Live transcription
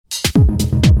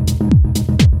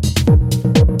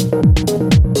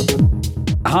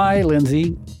Hi,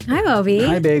 Lindsay. Hi, Moby.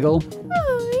 Hi, Bagel.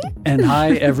 Hi. And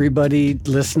hi, everybody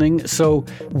listening. So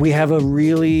we have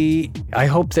I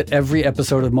hope that every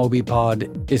episode of Moby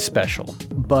Pod is special.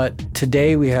 But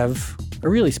today we have a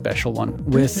really special one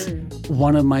with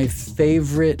one of my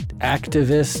favorite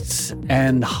activists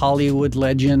and Hollywood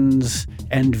legends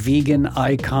and vegan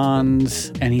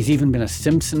icons. And he's even been a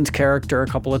Simpsons character a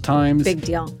couple of times. Big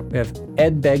deal. We have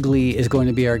Ed Begley is going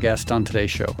to be our guest on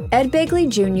today's show. Ed Begley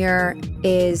Jr.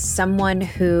 is someone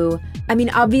who,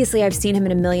 obviously I've seen him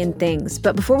in a million things,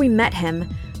 but before we met him,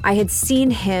 I had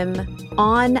seen him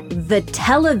on the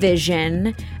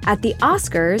television at the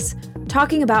Oscars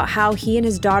talking about how he and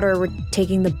his daughter were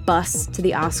taking the bus to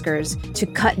the Oscars to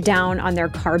cut down on their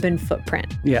carbon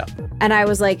footprint. Yeah. And I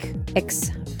was like,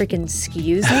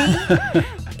 excuse me?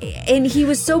 And he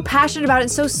was so passionate about it,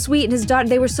 so sweet. And his daughter,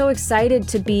 they were so excited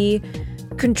to be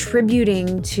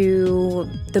contributing to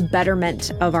the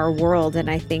betterment of our world. And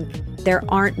I think there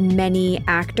aren't many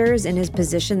actors in his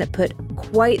position that put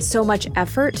quite so much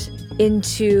effort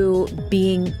into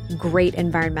being great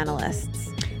environmentalists.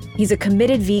 He's a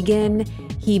committed vegan.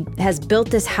 He has built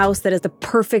this house that is the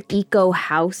perfect eco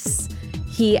house.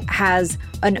 He has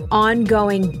an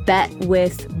ongoing bet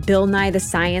with Bill Nye the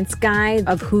Science Guy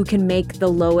of who can make the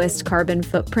lowest carbon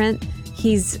footprint.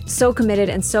 He's so committed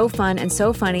and so fun and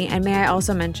so funny. And may I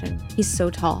also mention, he's so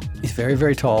tall. He's very,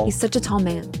 very tall. He's such a tall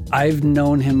man. I've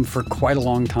known him for quite a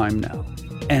long time now.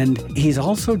 And he's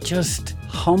also just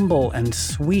humble and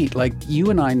sweet. Like you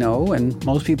and I know, and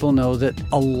most people know, that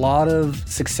a lot of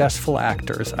successful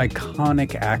actors,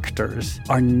 iconic actors,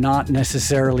 are not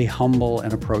necessarily humble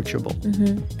and approachable.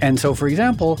 And so, for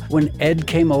example, when Ed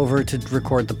came over to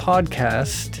record the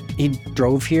podcast, he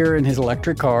drove here in his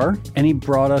electric car and he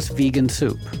brought us vegan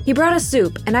soup. He brought us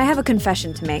soup, and I have a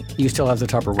confession to make. You still have the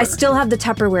Tupperware. I still have the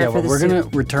Tupperware for the we're soup. We're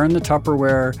going to return the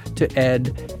Tupperware to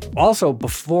Ed. Also,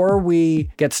 before we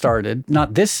get started,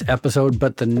 not this episode,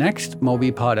 but the next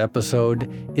MobyPod episode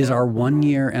is our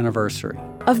 1-year anniversary.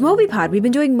 Of MobyPod. We've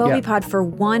been doing MobyPod for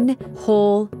 1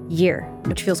 whole year,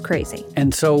 which feels crazy.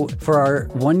 And so for our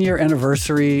 1-year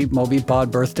anniversary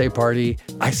MobyPod birthday party,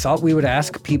 I thought we would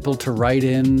ask people to write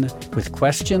in with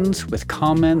questions, with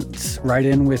comments, write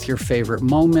in with your favorite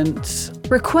moments.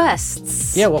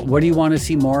 Requests. Yeah, well, what do you want to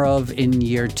see more of in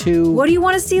year 2? What do you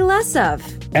want to see less of?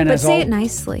 But say it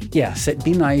nicely. Yes,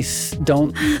 be nice.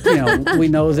 Don't, we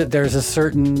know that there's a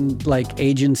certain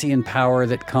agency and power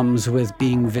that comes with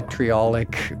being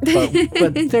vitriolic, but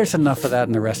there's enough of that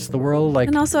in the rest of the world.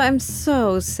 And also, I'm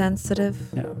so sensitive.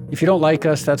 Yeah. If you don't like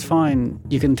us, that's fine.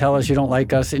 You can tell us you don't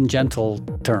like us in gentle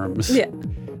terms. Yeah.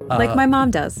 Like my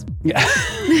mom does. Yeah.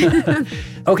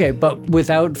 Okay, but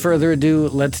without further ado,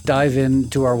 let's dive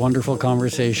into our wonderful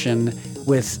conversation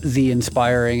with the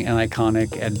inspiring and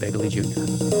iconic Ed Begley Jr.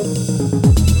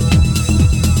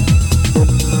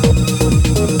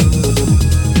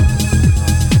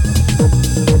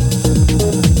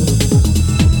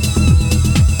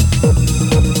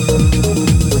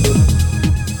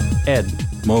 Ed.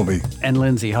 Moby. And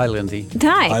Lindsay. Hi, Lindsay.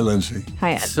 Hi. Hi, Lindsay.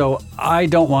 Hi, Ed. So I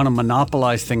don't want to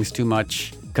monopolize things too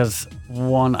much because,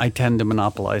 one, I tend to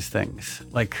monopolize things.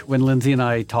 Like when Lindsay and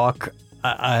I talk,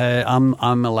 I'm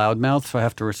a loudmouth, so I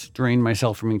have to restrain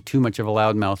myself from being too much of a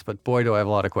loudmouth. But boy, do I have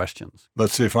a lot of questions.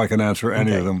 Let's see if I can answer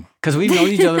any of them. Because we've known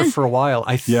each other for a while.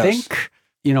 I think,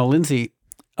 Lindsay,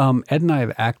 Ed and I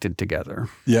have acted together.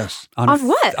 Yes. On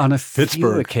what? On a Pittsburgh.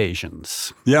 few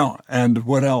occasions. Yeah, and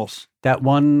what else? That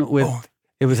one with,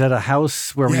 it was at a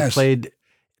house where we played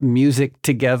music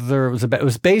together. It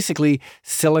was basically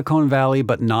Silicon Valley,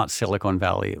 but not Silicon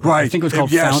Valley. Right. I think it was called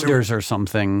Founders or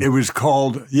something. It was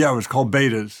called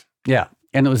Betas. Yeah.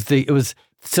 And it was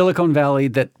Silicon Valley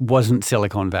that wasn't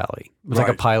Silicon Valley. It was like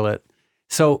a pilot.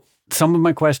 So some of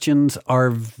my questions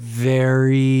are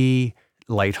very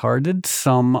lighthearted,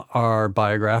 some are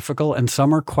biographical, and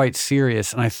some are quite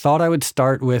serious. And I thought I would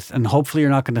start with, and hopefully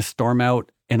you're not going to storm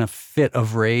out in a fit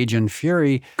of rage and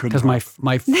fury, because my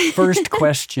first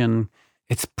question,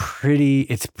 it's pretty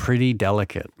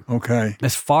delicate. Okay.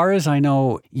 As far as I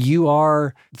know, you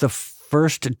are the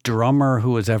first drummer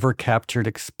who was ever captured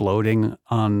exploding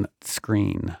on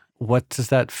screen. What does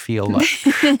that feel like?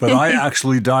 But I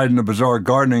actually died in a bizarre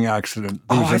gardening accident.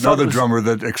 There was another drummer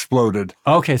that exploded.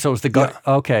 Okay, so it was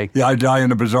okay. Yeah, I died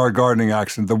in a bizarre gardening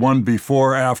accident. The one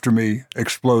before after me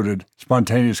exploded.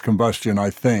 Spontaneous combustion, I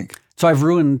think. So I've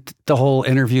ruined the whole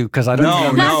interview because I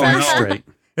don't know straight.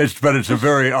 But it's a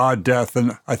very odd death,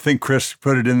 and I think Chris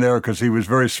put it in there because he was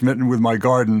very smitten with my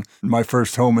garden. My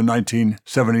first home in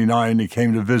 1979, he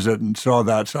came to visit and saw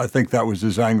that, so I think that was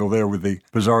his angle there with the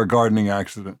bizarre gardening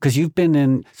accident. Because you've been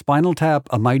in Spinal Tap,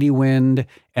 A Mighty Wind,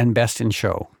 and Best in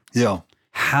Show. Yeah.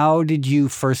 How did you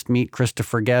first meet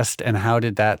Christopher Guest, and how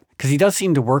did that? Because he does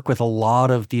seem to work with a lot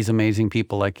of these amazing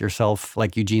people like yourself,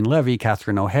 like Eugene Levy,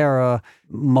 Catherine O'Hara,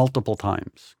 multiple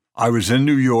times. I was in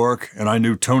New York, and I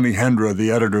knew Tony Hendra, the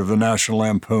editor of the National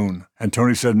Lampoon. And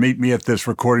Tony said, meet me at this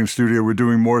recording studio. We're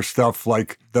doing more stuff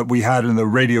like that we had in the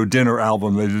Radio Dinner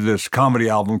album. They did this comedy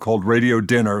album called Radio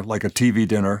Dinner, like a TV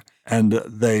dinner. And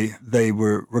they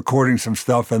were recording some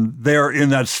stuff. And there in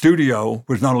that studio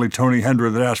was not only Tony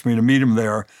Hendra that asked me to meet him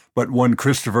there, but one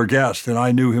Christopher Guest. And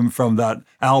I knew him from that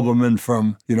album and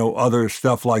from, other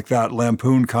stuff like that,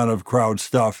 Lampoon kind of crowd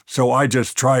stuff. So I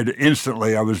just tried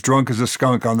instantly. I was drunk as a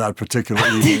skunk on that particular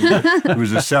evening. It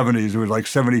was the 70s. It was like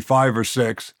 75 or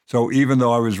 6. So even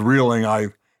though I was reeling, I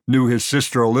knew his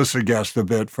sister Alyssa Guest a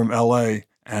bit from L.A.,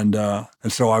 And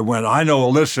so I went, I know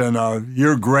Alyssa, and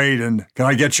you're great, and can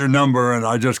I get your number? And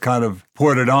I just kind of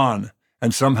poured it on.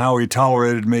 And somehow he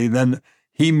tolerated me. Then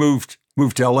he moved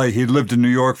to L.A. He'd lived in New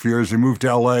York for years. He moved to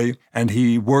L.A., and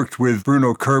he worked with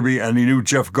Bruno Kirby, and he knew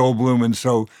Jeff Goldblum. And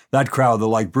so that crowd,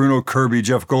 the Bruno Kirby,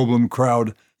 Jeff Goldblum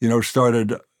crowd,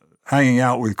 started hanging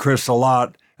out with Chris a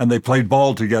lot, and they played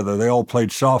ball together. They all played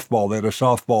softball. They had a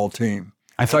softball team.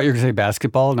 I thought you were going to say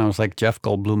basketball, and I was like, Jeff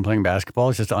Goldblum playing basketball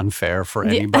is just unfair for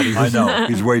anybody. I know.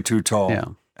 He's way too tall. Yeah.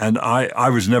 And I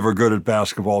was never good at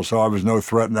basketball, so I was no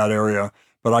threat in that area.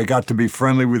 But I got to be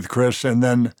friendly with Chris, and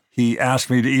then he asked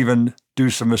me to even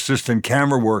do some assistant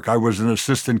camera work. I was an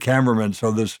assistant cameraman, so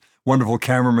this wonderful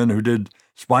cameraman who did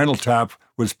Spinal Tap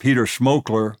was Peter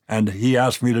Smokler, and he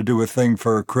asked me to do a thing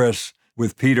for Chris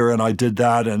with Peter, and I did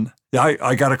that, and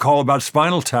I got a call about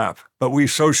Spinal Tap, but we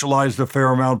socialized a fair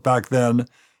amount back then.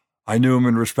 I knew him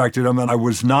and respected him, and I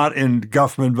was not in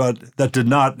Guffman, but that did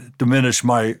not diminish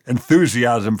my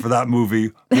enthusiasm for that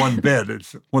movie one bit.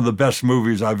 It's one of the best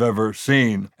movies I've ever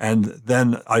seen. And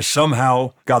then I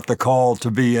somehow got the call to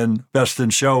be in Best in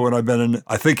Show, and I've been in,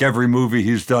 I think, every movie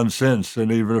he's done since,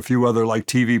 and even a few other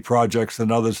TV projects and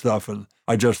other stuff. And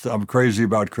I'm crazy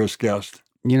about Chris Guest.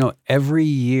 Every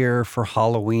year for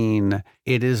Halloween,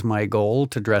 it is my goal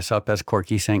to dress up as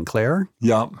Corky St. Clair.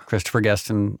 Yeah. Christopher Guest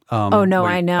and... oh, no,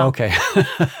 I know. Okay.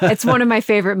 It's one of my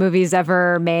favorite movies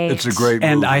ever made. It's a great movie.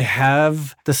 And I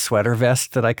have the sweater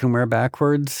vest that I can wear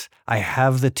backwards. I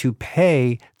have the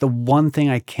toupee. The one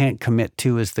thing I can't commit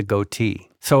to is the goatee.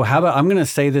 So how about, I'm going to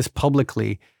say this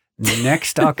publicly.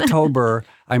 Next October,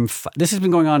 this has been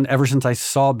going on ever since I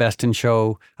saw Best in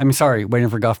Show. Waiting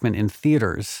for Guffman in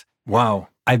theaters. Wow.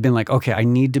 I've been like, okay, I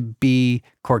need to be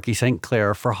Corky St.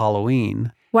 Clair for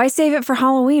Halloween. Why save it for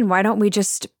Halloween? Why don't we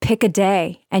just pick a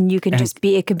day and you can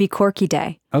it could be Corky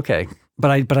Day. Okay.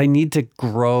 But I need to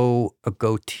grow a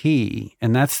goatee.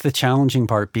 And that's the challenging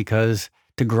part, because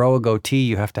to grow a goatee,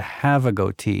 you have to have a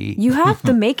goatee. You have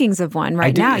the makings of one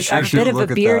right now. You have a bit of a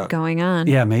beard going on.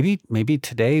 Yeah, maybe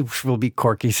today will be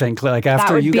Corky St. Clair. Like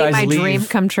after you guys leave. That would be my dream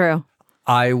come true.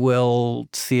 I will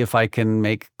see if I can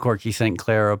make Corky St.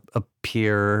 Clair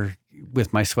appear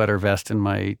with my sweater vest and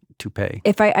my toupee.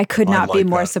 If I could not be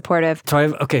more supportive.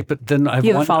 So but then I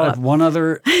have one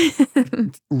other.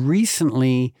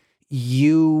 Recently,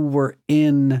 you were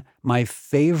in my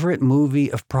favorite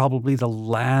movie of probably the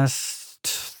last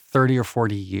 30 or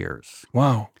 40 years.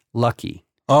 Wow. Lucky.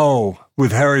 Oh,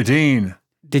 with Harry Dean.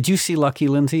 Did you see Lucky,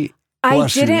 Lindsay? I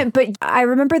didn't, but I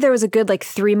remember there was a good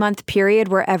 3-month period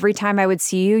where every time I would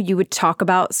see you, you would talk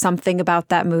about something about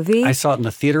that movie. I saw it in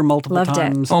the theater multiple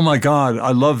times. Oh my God. I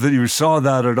love that you saw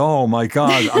that at all. My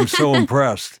God. I'm so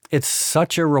impressed. It's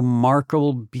such a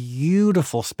remarkable,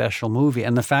 beautiful, special movie.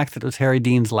 And the fact that it was Harry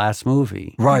Dean's last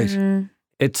movie. Right. Mm-hmm.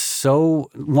 It's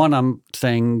so, I'm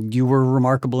saying you were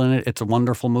remarkable in it. It's a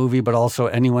wonderful movie, but also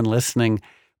anyone listening,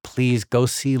 please go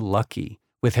see Lucky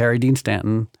with Harry Dean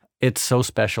Stanton. It's so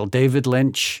special. David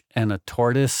Lynch and a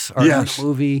tortoise are in the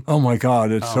movie. Oh my God,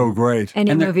 it's so great.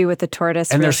 Any movie with a tortoise.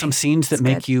 And there's some scenes that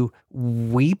make you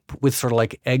weep with sort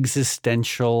of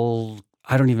existential,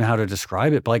 I don't even know how to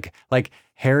describe it, but like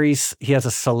he has a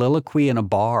soliloquy in a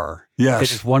bar. Yes.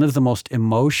 It is one of the most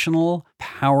emotional,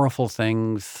 powerful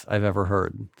things I've ever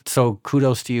heard. So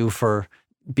kudos to you for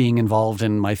being involved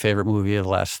in my favorite movie of the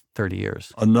last 30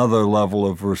 years. Another level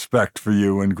of respect for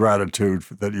you and gratitude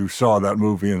that you saw that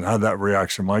movie and had that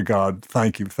reaction. My God,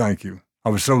 thank you, thank you. I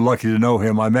was so lucky to know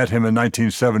him. I met him in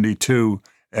 1972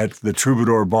 at the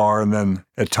Troubadour Bar and then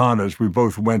at Tana's. We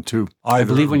both went to either. I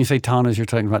believe when you say Tana's, you're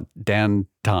talking about Dan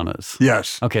Dantona's.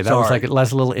 Yes. Okay, that was like a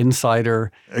little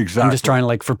insider. Exactly. I'm just trying to,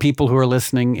 like, for people who are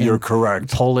listening in You're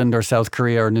correct. Poland or South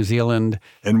Korea or New Zealand.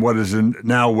 In what is in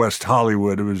now West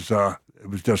Hollywood, it was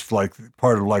just like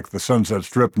part of like the Sunset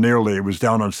Strip nearly. It was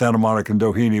down on Santa Monica and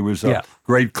Doheny. It was a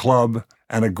great club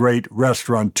and a great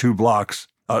restaurant 2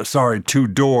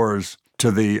 doors to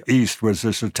the east was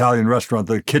this Italian restaurant.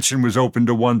 The kitchen was open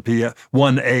to 1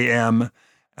 a.m.,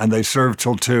 and they served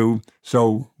till 2.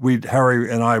 So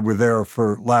Harry and I were there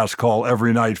for last call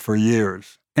every night for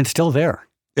years. And still there.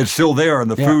 It's still there, and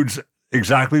the food's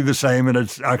exactly the same, and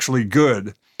it's actually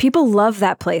good. People love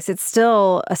that place. It's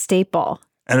still a staple.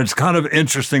 And it's kind of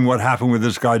interesting what happened with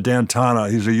this guy,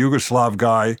 Dantana. He's a Yugoslav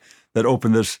guy that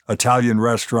opened this Italian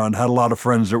restaurant, had a lot of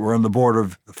friends that were on the board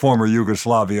of former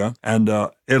Yugoslavia and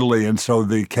Italy. And so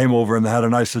they came over and they had a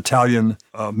nice Italian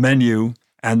menu,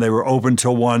 and they were open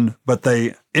till 1, but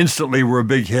they instantly were a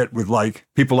big hit with like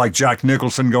people like Jack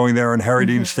Nicholson going there and Harry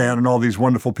Dean Stanton and all these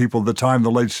wonderful people at the time,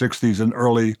 the late 60s and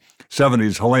early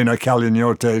 70s. Helena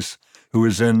Kalyaniotes, who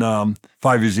was in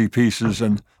 5 Easy Pieces,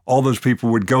 and all those people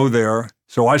would go there.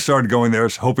 So I started going there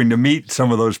hoping to meet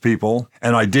some of those people,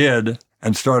 and I did,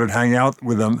 and started hanging out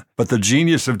with them. But the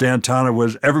genius of Dantana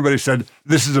was everybody said,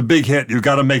 this is a big hit. You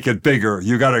got to make it bigger.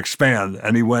 You got to expand.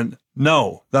 And he went,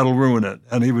 no, that'll ruin it.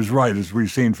 And he was right, as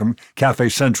we've seen from Cafe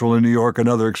Central in New York and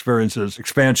other experiences.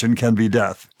 Expansion can be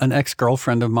death. An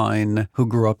ex-girlfriend of mine who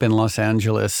grew up in Los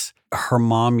Angeles, her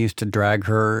mom used to drag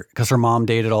her, because her mom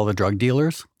dated all the drug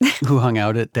dealers who hung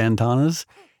out at Dantana's.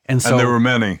 And there were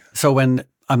many. So when,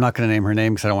 I'm not going to name her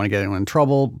name because I don't want to get anyone in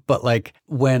trouble, but like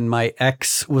when my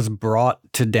ex was brought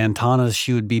to Dantana's,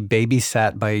 she would be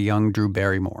babysat by a young Drew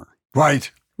Barrymore.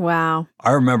 Right. Wow.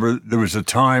 I remember there was a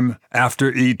time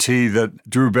after E.T. that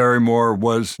Drew Barrymore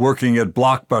was working at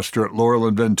Blockbuster at Laurel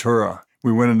and Ventura.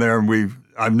 We went in there and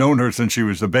I've known her since she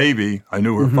was a baby. I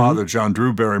knew her father, John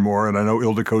Drew Barrymore, and I know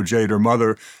Ildiko Jade, her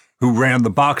mother, who ran the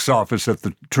box office at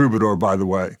the Troubadour, by the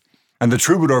way. And the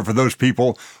Troubadour, for those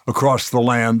people across the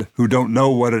land who don't know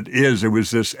what it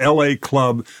was this L.A.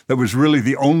 club that was really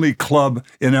the only club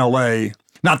in L.A.,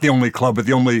 not the only club, but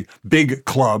the only big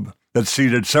club that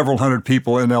seated several hundred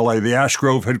people in L.A. The Ash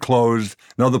Grove had closed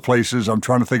and other places. I'm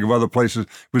trying to think of other places. It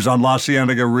was on La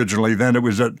Cienega originally. Then it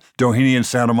was at Doheny and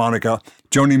Santa Monica.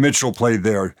 Joni Mitchell played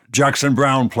there. Jackson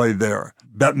Browne played there.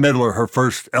 Bette Midler, her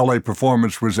first L.A.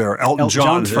 performance was there. Elton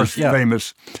John, his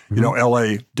famous,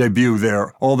 L.A. debut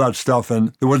there. All that stuff.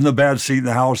 And there wasn't a bad seat in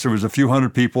the house. There was a few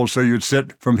hundred people. So you'd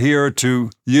sit from here to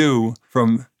you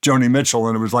from Joni Mitchell.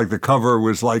 And it was like the cover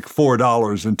was like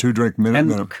 $4 and 2-drink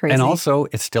minimum. Crazy. And also,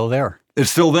 it's still there.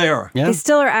 It's still there. Yeah. They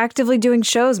still are actively doing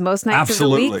shows most nights of the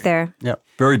week there. Yep.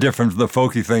 Very different from the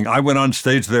folky thing. I went on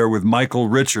stage there with Michael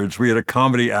Richards. We had a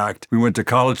comedy act. We went to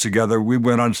college together. We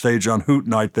went on stage on Hoot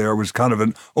Night there. It was kind of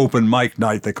an open mic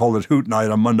night. They called it Hoot Night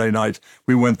on Monday nights.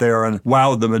 We went there and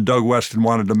wowed them, and Doug Weston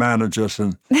wanted to manage us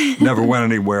and never went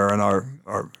anywhere. And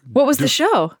what was the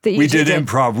show that you did?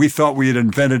 Improv. We thought we had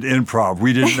invented improv.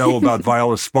 We didn't know about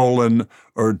Viola Spolin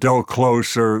or Del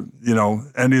Close or,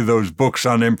 any of those books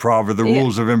on improv or the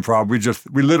rules of improv.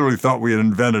 We literally thought we had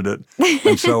invented it.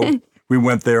 And so we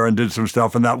went there and did some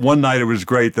stuff. And that one night it was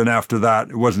great. Then after that,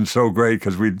 it wasn't so great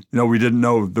because we didn't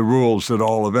know the rules at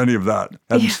all of any of that.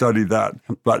 Hadn't studied that.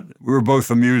 But we were both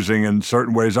amusing in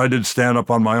certain ways. I did stand up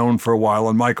on my own for a while,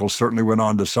 and Michael certainly went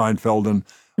on to Seinfeld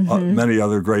and many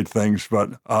other great things.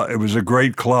 But it was a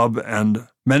great club, and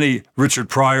Richard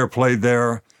Pryor played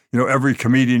there. Every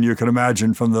comedian you can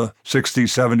imagine from the 60s,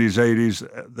 70s,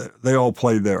 80s, they all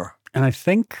played there. And I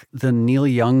think the Neil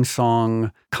Young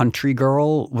song Country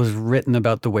Girl was written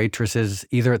about the waitresses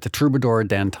either at the Troubadour or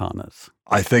Dantana's.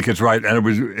 I think it's right. And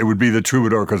it would be the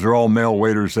Troubadour because they're all male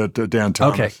waiters at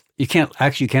Dantana's. Okay.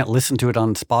 You can't listen to it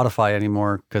on Spotify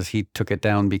anymore because he took it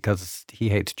down because he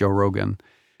hates Joe Rogan.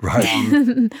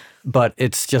 Right. But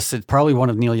it's probably one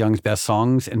of Neil Young's best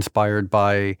songs inspired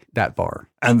by that bar.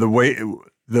 And the way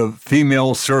the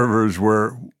female servers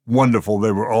were wonderful.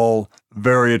 They were all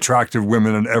very attractive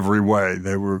women in every way.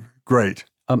 They were great.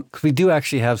 We do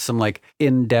actually have some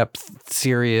in-depth,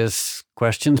 serious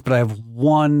questions, but I have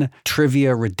one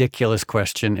trivia ridiculous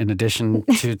question in addition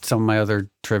to some of my other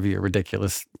trivia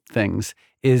ridiculous things.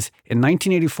 Is in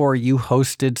 1984, you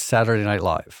hosted Saturday Night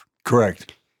Live.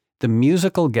 Correct. The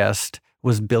musical guest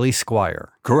was Billy Squier.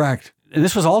 Correct. And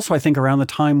this was also, I think, around the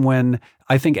time when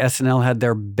I think SNL had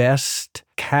their best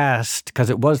cast because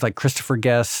it was like Christopher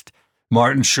Guest,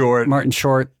 Martin Short,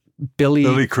 Billy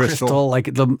Crystal. Crystal,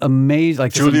 like the amazing,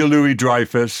 like Julia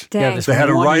Louis-Dreyfus. Dang. this They had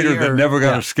a one writer year- that never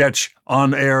got yeah. a sketch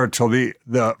on air till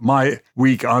my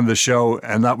week on the show,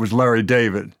 and that was Larry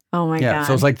David. Oh my Yeah, God.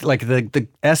 so it's like the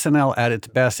SNL at its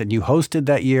best, and you hosted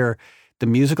that year. The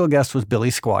musical guest was Billy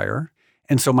Squier.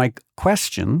 And so my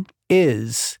question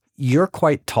is, you're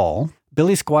quite tall.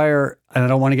 Billy Squier, and I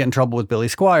don't want to get in trouble with Billy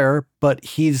Squier, but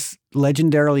he's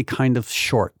legendarily kind of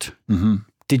short. Mm-hmm.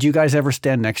 Did you guys ever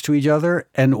stand next to each other?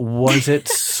 And was it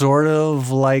sort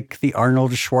of like the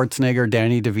Arnold Schwarzenegger,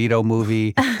 Danny DeVito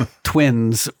movie,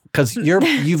 Twins? Because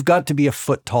you've got to be a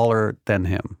foot taller than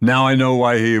him. Now I know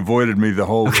why he avoided me the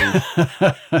whole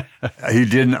week. He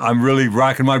didn't. I'm really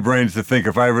racking my brains to think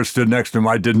if I ever stood next to him.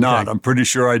 I did not. I'm pretty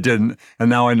sure I didn't. And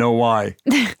now I know why.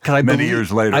 Many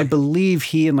years later. I believe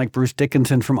he and like Bruce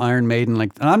Dickinson from Iron Maiden,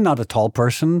 like, and I'm not a tall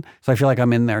person, so I feel like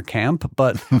I'm in their camp,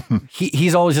 but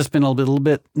he's always just been a little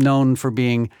bit known for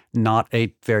being not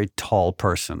a very tall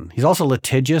person. He's also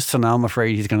litigious, so now I'm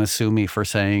afraid he's going to sue me for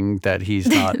saying that he's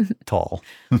not tall.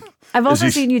 I've also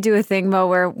seen you do a thing, Mo,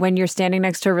 where when you're standing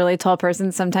next to a really tall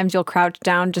person, sometimes you'll crouch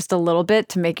down just a little bit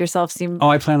to make yourself seem... Oh,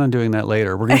 I plan on doing that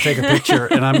later. We're going to take a picture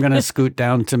and I'm going to scoot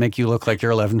down to make you look like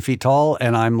you're 11 feet tall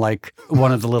and I'm like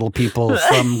one of the little people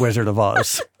from Wizard of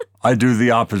Oz. I do the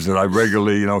opposite. I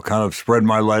regularly, kind of spread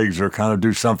my legs or kind of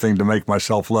do something to make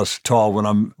myself less tall when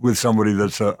I'm with somebody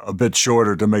that's a bit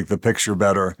shorter to make the picture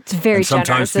better. It's very and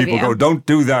sometimes generous of people you. go, don't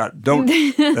do that. Don't.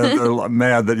 They're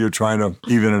mad that you're trying to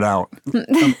even it out.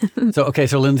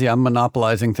 So Lindsay, I'm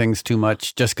monopolizing things too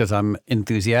much just because I'm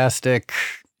enthusiastic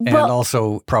and Well-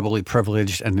 also probably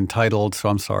privileged and entitled. So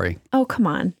I'm sorry. Oh, come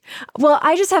on. Well,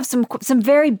 I just have some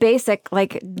very basic,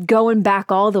 like going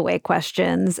back all the way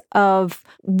questions of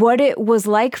what it was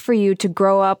like for you to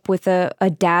grow up with a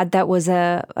dad that was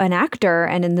an actor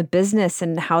and in the business,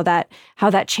 and how that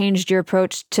changed your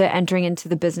approach to entering into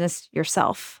the business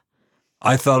yourself.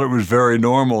 I thought it was very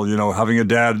normal, having a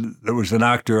dad that was an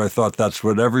actor. I thought that's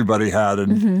what everybody had,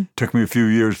 and it took me a few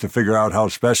years to figure out how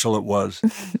special it was.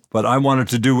 But I wanted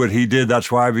to do what he did.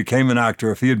 That's why I became an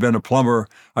actor. If he had been a plumber,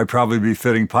 I'd probably be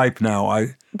fitting pipe now.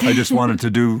 I just wanted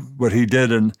to do what he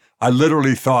did, and I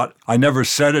literally thought, I never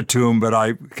said it to him, but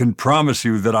I can promise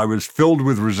you that I was filled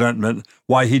with resentment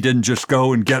why he didn't just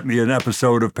go and get me an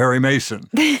episode of Perry Mason.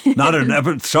 Not an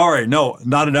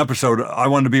episode. I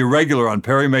wanted to be a regular on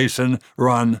Perry Mason or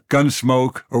on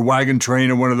Gunsmoke or Wagon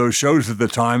Train or one of those shows at the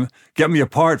time. Get me a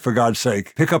part, for God's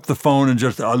sake. Pick up the phone and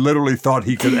I literally thought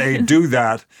he could, do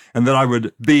that, and that I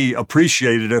would be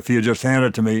appreciated if he had just handed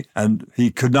it to me. And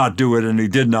he could not do it, and he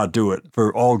did not do it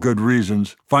for all good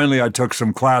reasons. Finally, I took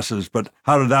some classes, but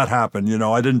how did that happen?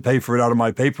 I didn't pay for it out of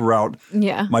my paper route.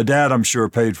 Yeah. My dad, I'm sure,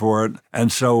 paid for it.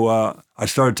 And so I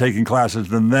started taking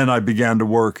classes, and then I began to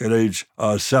work at age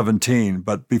 17.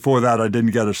 But before that, I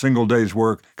didn't get a single day's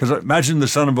work. Because imagine the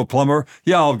son of a plumber.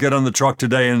 Yeah, I'll get on the truck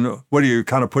today, and what do you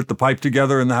kind of put the pipe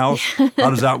together in the house?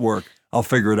 How does that work? I'll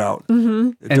figure it out.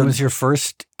 Mm-hmm. And was your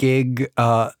first gig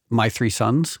My Three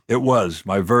Sons? It was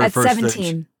my very At first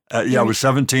 17. I was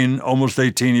 17, almost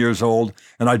 18 years old.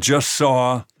 And I just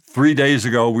saw 3 days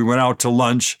ago, we went out to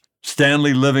lunch.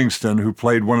 Stanley Livingston, who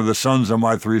played one of the sons of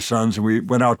My Three Sons, and we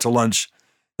went out to lunch.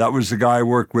 That was the guy I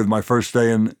worked with my first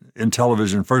day in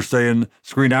television, first day in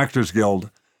Screen Actors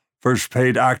Guild, first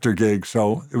paid actor gig.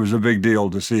 So it was a big deal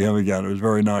to see him again. It was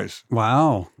very nice.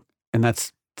 Wow. And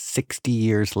that's 60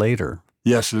 years later.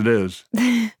 Yes, it is.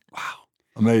 Wow.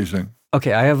 Amazing.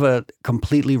 Okay, I have a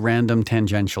completely random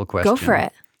tangential question. Go for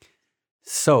it.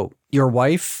 So your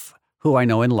wife, who I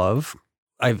know and love,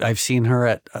 I've seen her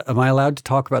at, am I allowed to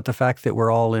talk about the fact that we're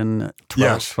all in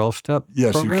 12-step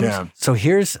Yes, programs? you can. So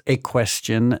here's a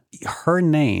question. Her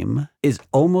name is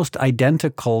almost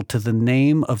identical to the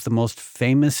name of the most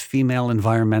famous female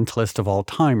environmentalist of all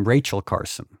time, Rachel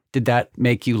Carson. Did that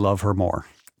make you love her more?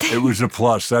 It was a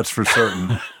plus, that's for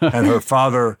certain. And her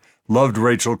father loved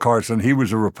Rachel Carson. He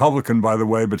was a Republican, by the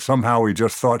way, but somehow he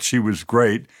just thought she was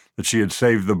great, that she had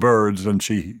saved the birds, and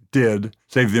she did.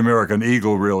 Saved the American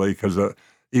eagle, really, because the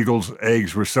eagle's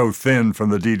eggs were so thin from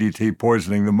the DDT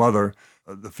poisoning the mother,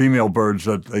 the female birds,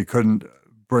 that they couldn't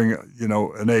bring,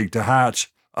 an egg to hatch.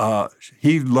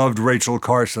 He loved Rachel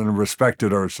Carson and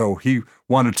respected her, so he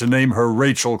wanted to name her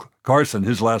Rachel Carson,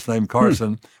 his last name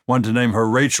Carson, wanted to name her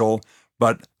Rachel.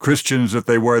 But Christians, if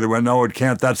they went, no, it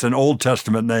can't. That's an Old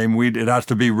Testament name. It has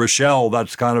to be Rochelle.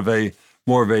 That's kind of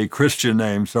more of a Christian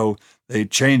name. So they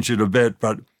changed it a bit.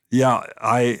 But yeah,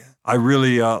 I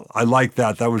really I like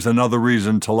that. That was another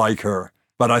reason to like her.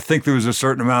 But I think there was a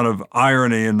certain amount of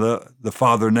irony in the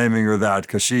father naming her that,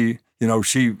 because she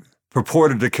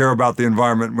purported to care about the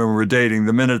environment when we were dating.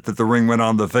 The minute that the ring went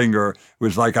on the finger, it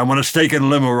was like, I want a steak and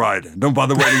limo ride. Don't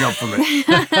bother waiting up for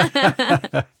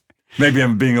me. Maybe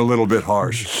I'm being a little bit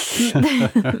harsh.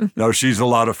 No, she's a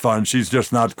lot of fun. She's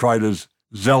just not quite as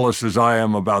zealous as I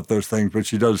am about those things, but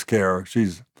she does care.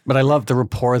 But I love the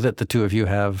rapport that the two of you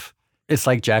have. It's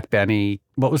like Jack Benny.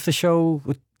 What was the show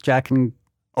with Jack and...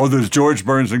 Oh, there's George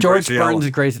Burns and George Gracie Burns Allen.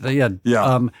 and Gracie. Yeah.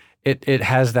 Yeah. It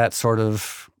has that sort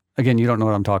of... Again, you don't know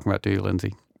what I'm talking about, do you,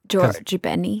 Lindsay? George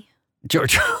Benny.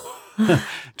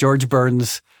 George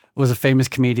Burns was a famous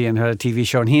comedian who had a TV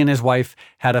show, and he and his wife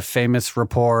had a famous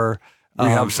rapport. We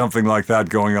have something like that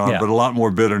going on, but a lot more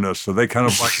bitterness. So they kind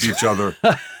of like each other,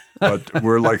 but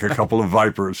we're like a couple of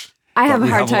vipers. I have a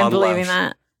hard time believing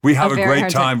that. We have a great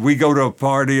time. We go to a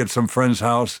party at some friend's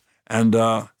house, and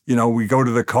we go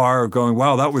to the car going,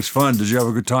 wow, that was fun. Did you have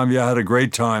a good time? Yeah, I had a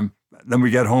great time. Then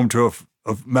we get home to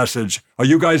a message. Are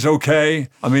you guys okay?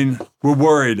 I mean, we're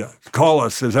worried. Call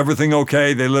us. Is everything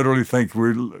okay? They literally think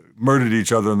we murdered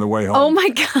each other on the way home. Oh, my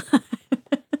God.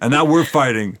 And now we're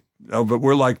fighting. But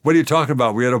we're like, what are you talking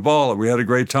about? We had a ball. We had a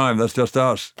great time. That's just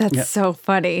us. That's so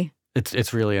funny.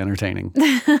 It's really entertaining.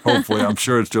 Hopefully. I'm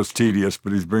sure it's just tedious,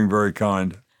 but he's being very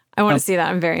kind. I want to see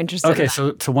that. I'm very interested. Okay,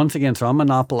 so once again, I'm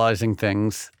monopolizing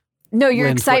things. No, your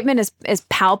excitement is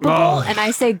palpable, and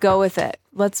I say go with it.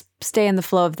 Let's stay in the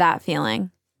flow of that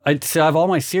feeling. I have all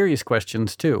my serious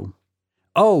questions, too.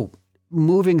 Oh,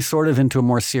 moving sort of into a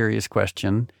more serious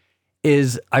question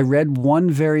is I read one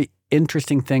very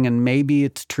interesting thing, and maybe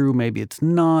it's true, maybe it's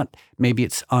not, maybe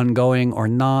it's ongoing or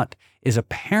not, is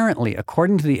apparently,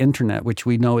 according to the internet, which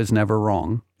we know is never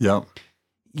wrong,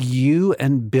 you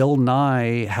and Bill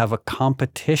Nye have a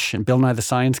competition, Bill Nye the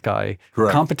Science Guy,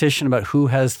 competition about who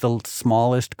has the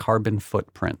smallest carbon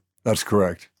footprint. That's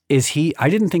correct. Is he? I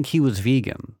didn't think he was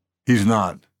vegan. He's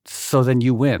not. So then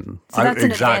you win. So that's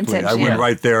an exactly. advantage. I win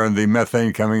right there, and the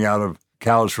methane coming out of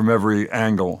cows from every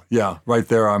angle. Yeah, right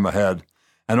there I'm ahead.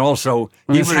 And also,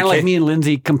 it's kind of like me and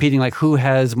Lindsay competing, like who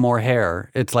has more hair.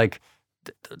 It's like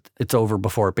it's over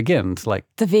before it begins. Like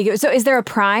the vegan. So is there a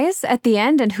prize at the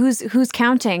end, and who's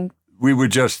counting? We were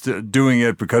just doing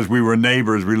it because we were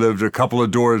neighbors. We lived a couple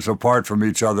of doors apart from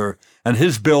each other, and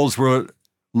his bills were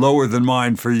lower than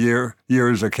mine for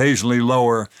years, occasionally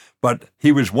lower. But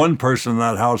he was one person in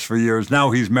that house for years.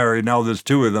 Now he's married. Now there's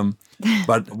two of them.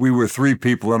 But we were three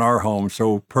people in our home.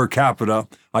 So per capita,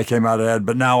 I came out ahead.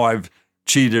 But now I've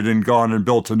cheated and gone and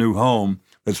built a new home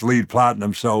that's LEED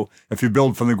Platinum. So if you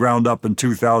build from the ground up in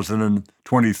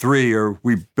 2023, or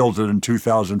we built it in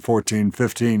 2014,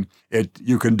 15,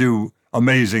 you can do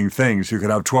amazing things. You could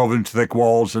have 12-inch thick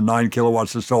walls and 9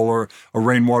 kilowatts of solar, a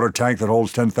rainwater tank that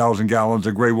holds 10,000 gallons,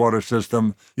 a gray water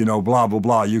system, blah, blah,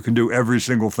 blah. You can do every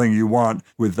single thing you want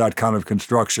with that kind of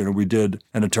construction. And we did,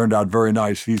 and it turned out very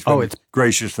nice. He's been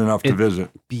gracious enough to visit.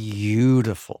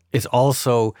 Beautiful. It's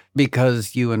also,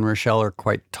 because you and Rochelle are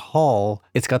quite tall,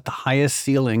 it's got the highest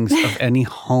ceilings of any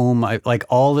home. Like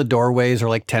all the doorways are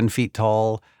like 10 feet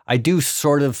tall. I do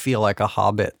sort of feel like a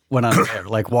hobbit when I'm there,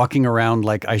 like walking around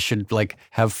like I should like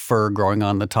have fur growing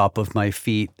on the top of my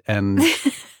feet. And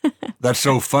that's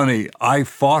so funny. I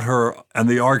fought her and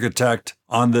the architect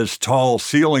on this tall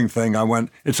ceiling thing. I went,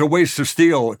 it's a waste of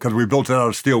steel, because we built it out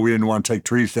of steel. We didn't want to take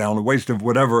trees down. A waste of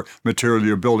whatever material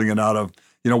you're building it out of.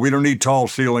 We don't need tall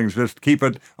ceilings. Just keep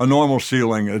it a normal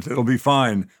ceiling. It'll be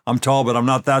fine. I'm tall, but I'm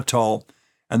not that tall.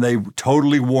 And they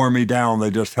totally wore me down. They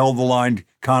just held the line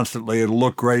constantly. It'll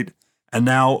look great. And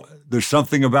now there's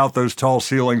something about those tall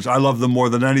ceilings. I love them more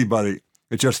than anybody.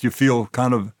 It's just you feel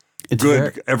kind of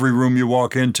good every room you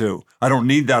walk into. I don't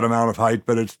need that amount of height,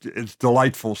 but it's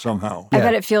delightful somehow. I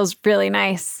bet it feels really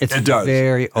nice. It does.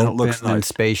 Very open and, it looks nice. And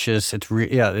spacious.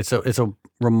 It's a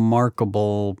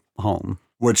remarkable home.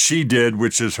 What she did,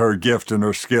 which is her gift and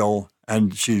her skill,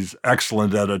 and she's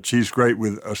excellent at it. She's great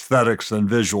with aesthetics and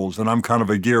visuals, and I'm kind of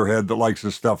a gearhead that likes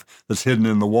the stuff that's hidden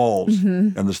in the walls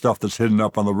and the stuff that's hidden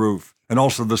up on the roof. And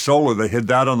also the solar, they hid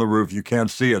that on the roof. You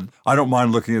can't see it. I don't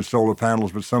mind looking at solar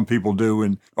panels, but some people do,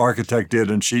 and architect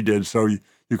did, and she did. So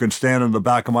you can stand in the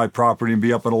back of my property and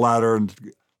be up on a ladder and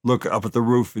look up at the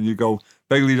roof, and you go,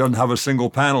 Begley doesn't have a single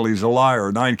panel. He's a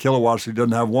liar. 9 kilowatts, he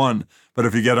doesn't have one. But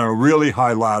if you get on a really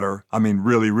high ladder, I mean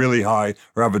really, really high,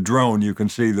 or have a drone, you can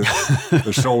see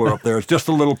the solar up there. It's just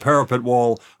a little parapet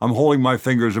wall. I'm holding my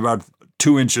fingers about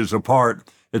 2 inches apart.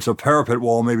 It's a parapet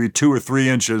wall, maybe 2 or 3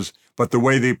 inches, but the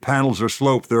way the panels are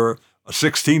sloped, they're a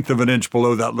 1/16 of an inch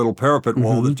below that little parapet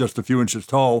wall that's just a few inches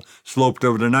tall, sloped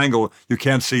over at an angle. You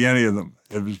can't see any of them.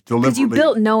 It was deliberately. Because you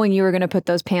built knowing you were going to put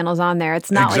those panels on there. It's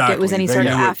not like it was any sort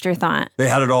of afterthought. They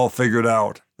had it all figured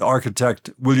out. The architect,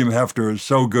 William Hefner, is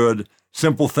so good.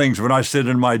 simple things. When I sit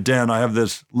in my den, I have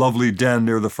this lovely den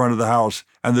near the front of the house,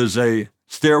 and there's a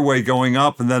stairway going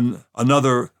up and then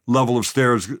another level of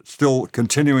stairs still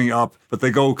continuing up, but they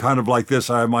go kind of like this.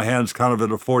 I have my hands kind of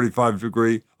at a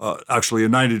 45-degree, actually a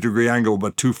 90-degree angle,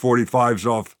 but two 45s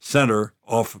off center,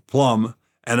 off plumb.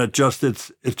 And it's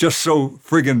just so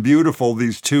friggin' beautiful,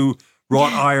 these two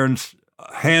wrought iron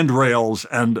handrails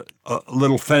and a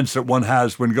little fence that one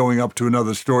has when going up to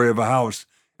another story of a house.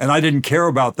 And I didn't care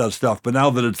about that stuff, but now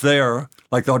that it's there,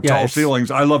 like the tall ceilings,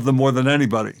 I love them more than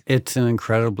anybody. It's an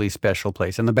incredibly special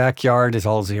place. And the backyard is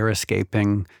all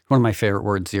xeriscaping. One of my favorite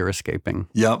words, xeriscaping.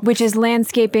 Yep. Which is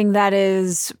landscaping that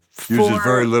is uses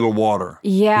very little water.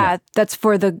 Yeah, that's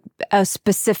for a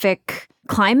specific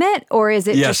climate, or is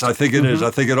it Yes, I think it is. I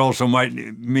think it also might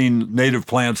mean native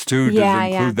plants too. Does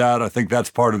it include that? I think that's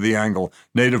part of the angle.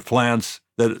 Native plants,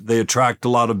 that they attract a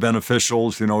lot of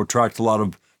beneficials, attract a lot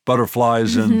of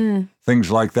butterflies and things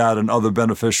like that and other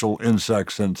beneficial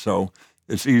insects. And so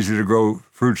it's easy to grow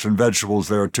fruits and vegetables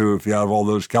there too if you have all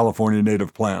those California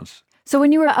native plants. So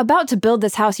when you were about to build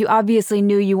this house, you obviously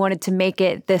knew you wanted to make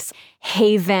it this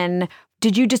haven.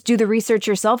 Did you just do the research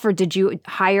yourself, or did you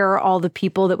hire all the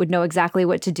people that would know exactly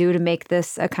what to do to make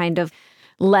this a kind of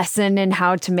lesson in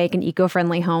how to make an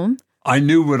eco-friendly home? I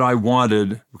knew what I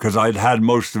wanted because I'd had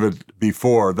most of it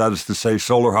before. That is to say,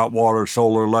 solar hot water,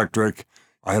 solar electric.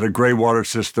 I had a gray water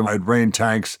system. I had rain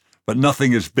tanks, but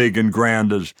nothing as big and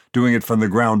grand as doing it from the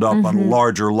ground up on a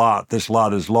larger lot. This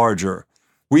lot is larger.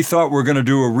 We thought we were going to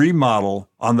do a remodel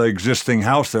on the existing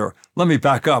house there. Let me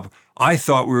back up. I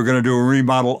thought we were going to do a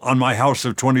remodel on my house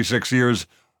of 26 years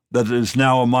that is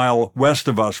now a mile west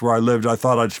of us where I lived. I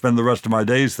thought I'd spend the rest of my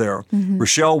days there.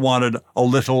 Rochelle wanted a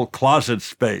little closet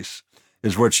space,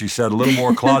 is what she said, a little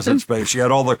more closet space. She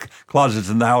had all the closets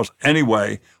in the house.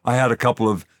 Anyway, I had a couple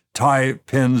of tie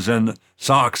pins and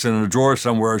socks in a drawer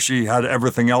somewhere. She had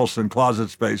everything else in closet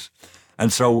space.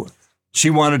 And so she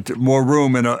wanted more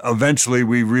room, and eventually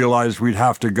we realized we'd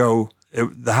have to go.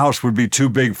 The house would be too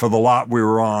big for the lot we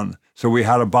were on. So we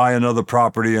had to buy another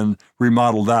property and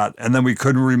remodel that. And then we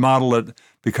couldn't remodel it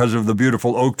because of the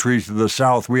beautiful oak trees to the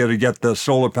south. We had to get the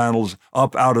solar panels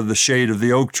up out of the shade of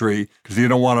the oak tree because you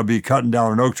don't want to be cutting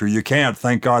down an oak tree. You can't.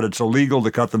 Thank God it's illegal to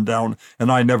cut them down,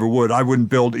 and I never would. I wouldn't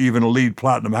build even a LEED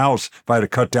platinum house if I had to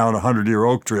cut down a 100-year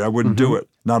oak tree. I wouldn't do it.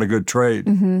 Not a good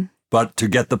trade. But to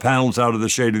get the panels out of the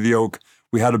shade of the oak,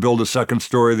 we had to build a second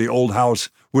story. The old house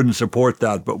wouldn't support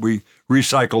that, but we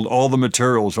recycled all the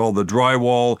materials, all the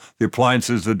drywall, the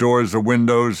appliances, the doors, the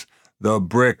windows, the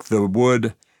brick, the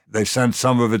wood. They sent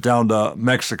some of it down to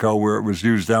Mexico where it was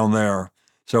used down there.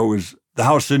 So the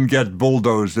house didn't get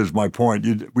bulldozed, is my point.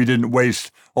 We didn't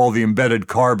waste all the embedded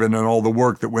carbon and all the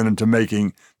work that went into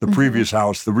making the previous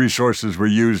house. The resources were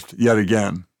used yet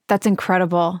again. That's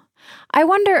incredible. I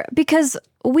wonder, because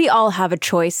we all have a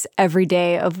choice every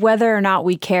day of whether or not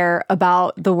we care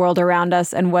about the world around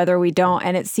us and whether we don't.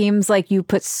 And it seems like you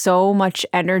put so much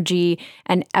energy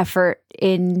and effort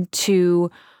into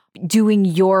doing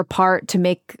your part to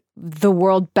make the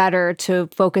world better, to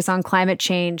focus on climate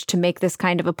change, to make this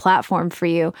kind of a platform for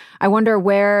you. I wonder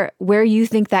where you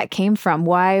think that came from.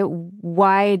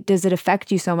 Why does it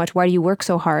affect you so much? Why do you work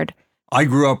so hard? I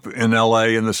grew up in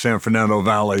L.A. in the San Fernando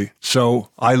Valley, so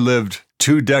I lived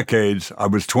 2 decades. I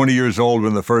was 20 years old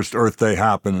when the first Earth Day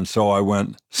happened, and so I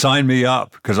went, sign me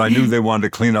up, because I knew they wanted to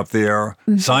clean up the air.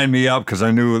 Sign me up, because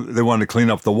I knew they wanted to clean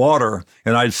up the water,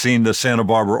 and I'd seen the Santa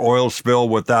Barbara oil spill,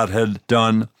 what that had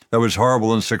done. That was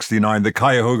horrible in 69. The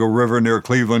Cuyahoga River near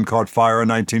Cleveland caught fire in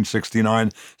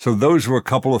 1969. So those were a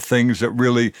couple of things that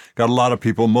really got a lot of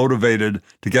people motivated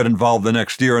to get involved the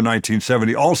next year in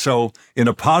 1970. Also, in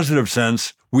a positive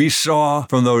sense, we saw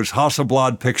from those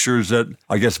Hasselblad pictures that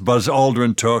I guess Buzz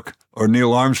Aldrin took or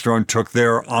Neil Armstrong took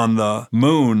there on the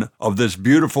moon of this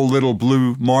beautiful little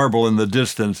blue marble in the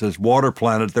distance, this water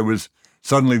planet that was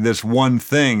suddenly this one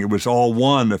thing. It was all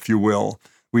one, if you will.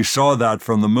 We saw that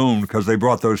from the moon because they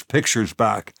brought those pictures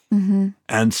back.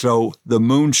 And so the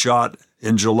moonshot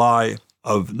in July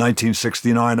of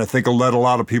 1969, I think, led a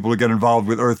lot of people to get involved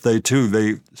with Earth Day too.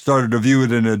 They started to view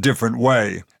it in a different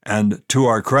way, and to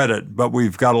our credit. But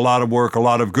we've got a lot of work, a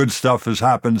lot of good stuff has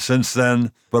happened since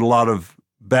then, but a lot of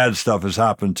bad stuff has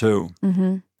happened too.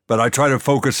 But I try to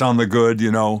focus on the good,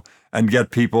 and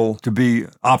get people to be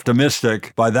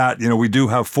optimistic. By that, we do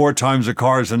have 4 times the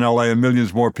cars in LA and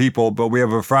millions more people, but we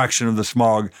have a fraction of the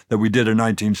smog that we did in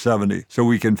 1970. So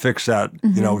we can fix that,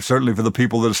 certainly for the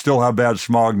people that still have bad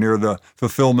smog near the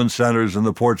fulfillment centers and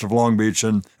the ports of Long Beach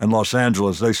and Los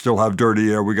Angeles. They still have dirty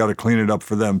air. We got to clean it up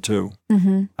for them too.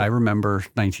 I remember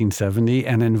 1970,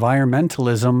 and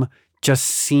environmentalism just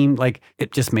seemed like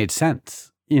it just made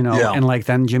sense. Yeah. and like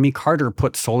then Jimmy Carter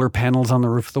put solar panels on the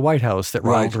roof of the White House that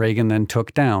Ronald Reagan then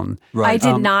took down. I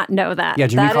did not know that. Yeah,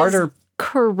 Jimmy That Carter, is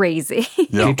crazy.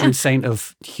 patron saint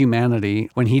of humanity.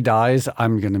 When he dies,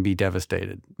 I'm going to be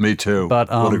devastated. Me too. But,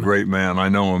 what a great man. I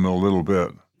know him a little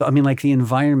bit. I mean, like the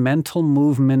environmental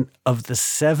movement of the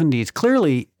 70s,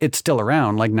 clearly it's still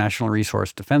around, like National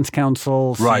Resource Defense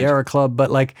Council, Sierra Club, but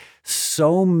like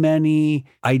so many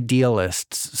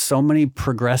idealists, so many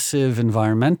progressive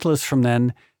environmentalists from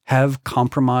then have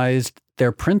compromised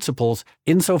their principles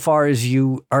insofar as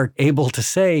you are able to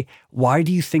say, why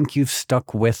do you think you've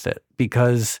stuck with it?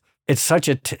 Because it's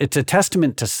it's a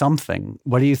testament to something.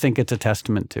 What do you think it's a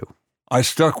testament to? I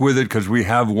stuck with it because we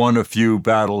have won a few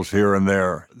battles here and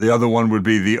there. The other one would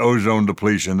be the ozone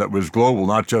depletion that was global,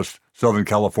 not just Southern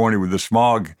California with the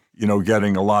smog,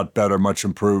 getting a lot better, much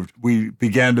improved. We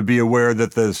began to be aware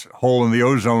that this hole in the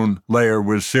ozone layer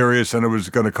was serious and it was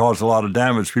going to cause a lot of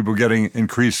damage. People getting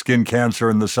increased skin cancer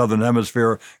in the Southern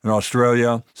Hemisphere in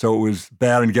Australia. So it was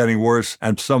bad and getting worse.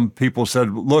 And some people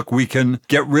said, look, we can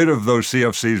get rid of those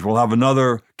CFCs. We'll have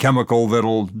another chemical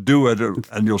that'll do it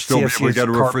and you'll still CFCs, be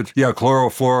able to get a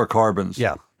chlorofluorocarbons.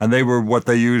 Yeah. And they were what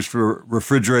they used for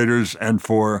refrigerators and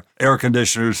for air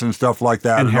conditioners and stuff like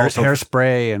that. And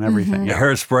hairspray and everything. Yeah,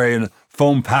 hairspray and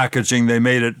foam packaging. They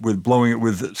made it with blowing it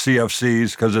with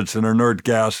CFCs because it's an inert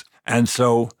gas. And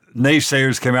so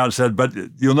naysayers came out and said, but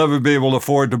you'll never be able to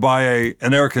afford to buy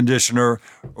an air conditioner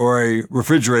or a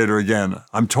refrigerator again.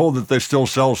 I'm told that they still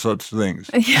sell such things.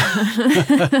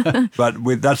 Yeah.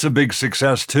 But that's a big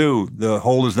success too. The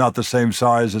hole is not the same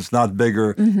size. It's not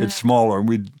bigger. It's smaller.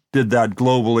 We did that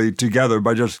globally together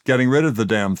by just getting rid of the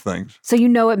damn things. So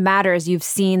it matters. You've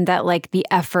seen that like the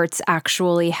efforts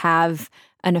actually have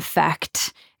an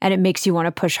effect and it makes you want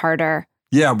to push harder.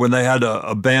 Yeah, when they had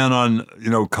a ban on,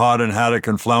 cod and haddock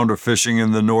and flounder fishing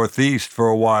in the Northeast for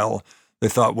a while, they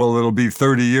thought, well, it'll be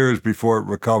 30 years before it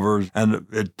recovers. And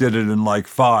it did it in like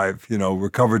 5,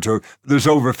 recovered to, there's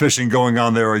overfishing going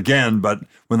on there again. But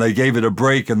when they gave it a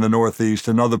break in the Northeast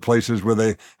and other places where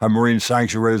they have marine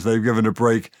sanctuaries, they've given it a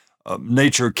break.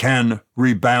 Nature can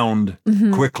rebound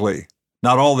quickly.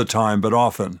 Not all the time, but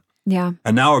often. Yeah.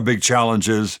 And now our big challenge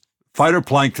is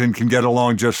phytoplankton can get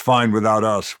along just fine without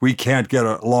us. We can't get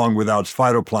along without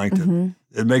phytoplankton.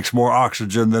 It makes more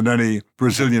oxygen than any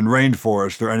Brazilian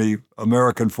rainforest or any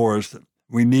American forest.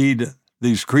 We need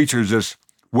these creatures, this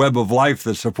web of life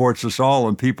that supports us all,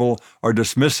 and people are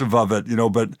dismissive of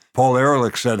it, but Paul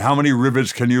Ehrlich said, how many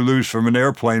rivets can you lose from an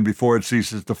airplane before it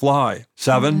ceases to fly?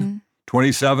 7?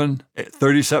 27,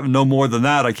 37, no more than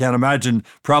that. I can't imagine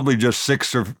probably just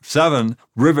 6 or 7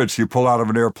 rivets you pull out of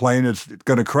an airplane, it's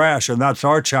going to crash. And that's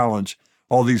our challenge.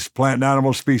 All these plant and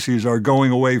animal species are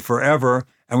going away forever,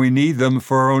 and we need them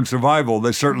for our own survival.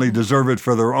 They certainly deserve it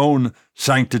for their own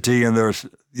sanctity and their,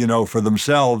 for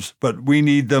themselves, but we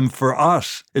need them for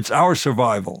us. It's our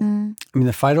survival. I mean,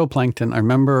 the phytoplankton, I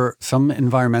remember some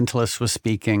environmentalist was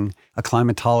speaking, a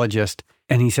climatologist,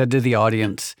 and he said to the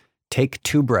audience, take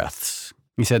 2 breaths.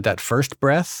 He said that first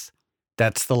breath,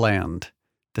 that's the land.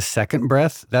 The second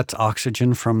breath, that's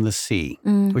oxygen from the sea,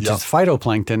 which is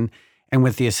phytoplankton. And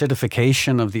with the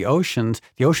acidification of the oceans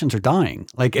are dying.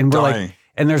 And we're like,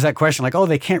 and there's that question like, oh,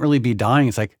 they can't really be dying.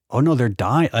 It's like, oh no, they're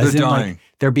dying. They're dying. Like,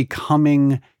 they're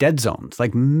becoming dead zones,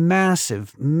 like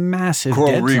massive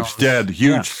coral dead reefs zones. dead,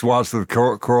 huge swaths of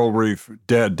coral reef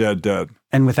dead.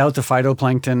 And without the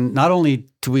phytoplankton, not only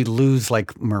do we lose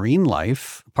like marine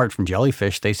life, apart from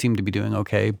jellyfish, they seem to be doing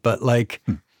okay, but like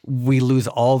we lose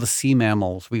all the sea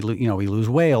mammals. We lose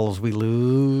whales, we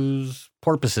lose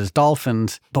porpoises,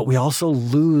 dolphins, but we also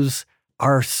lose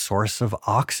our source of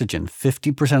oxygen.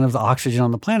 50% of the oxygen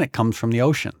on the planet comes from the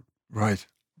ocean. Right.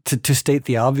 To state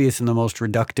the obvious in the most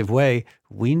reductive way,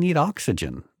 we need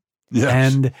oxygen. Yes.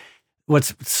 And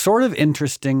what's sort of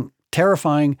interesting,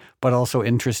 terrifying, but also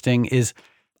interesting is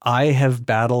I have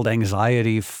battled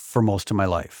anxiety for most of my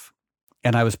life.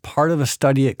 And I was part of a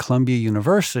study at Columbia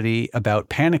University about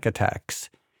panic attacks.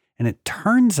 And it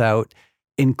turns out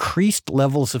increased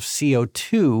levels of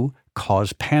CO2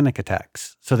 cause panic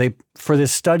attacks. So for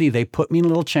this study, they put me in a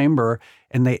little chamber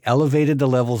and they elevated the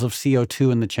levels of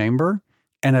CO2 in the chamber.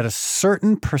 And at a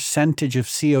certain percentage of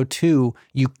CO2,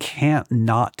 you can't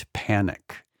not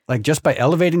panic. Like just by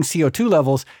elevating CO2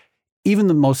 levels, even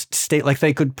the most like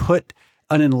they could put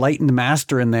an enlightened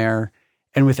master in there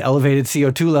and with elevated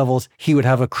CO2 levels, he would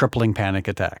have a crippling panic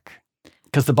attack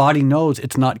because the body knows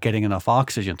it's not getting enough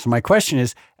oxygen. So my question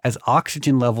is, as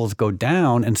oxygen levels go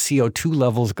down and CO2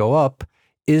 levels go up,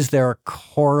 is there a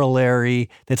corollary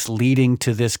that's leading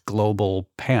to this global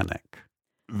panic?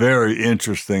 very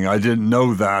interesting. I didn't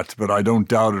know that, but I don't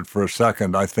doubt it for a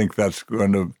second. I think that's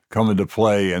going to come into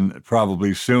play, and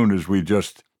probably soon, as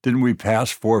didn't we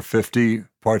pass 450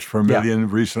 parts per million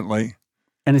recently?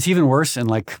 And it's even worse in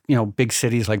big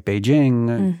cities like Beijing.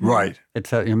 Mm-hmm. Right.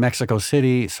 It's Mexico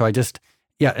City. So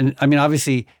and I mean,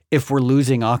 obviously, if we're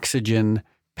losing oxygen,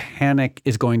 panic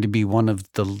is going to be one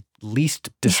of the least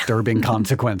disturbing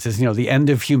consequences. The end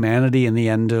of humanity and the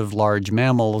end of large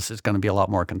mammals is going to be a lot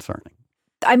more concerning.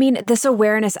 I mean, this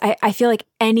awareness, I feel like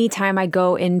anytime I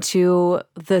go into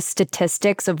the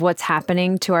statistics of what's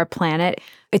happening to our planet,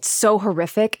 it's so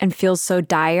horrific and feels so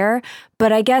dire.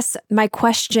 But I guess my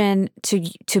question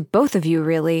to both of you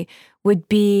really would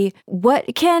be,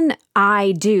 what can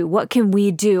I do? What can we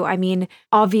do? I mean,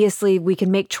 obviously we can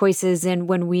make choices, and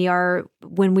when we are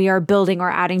building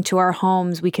or adding to our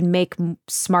homes, we can make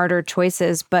smarter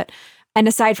choices. And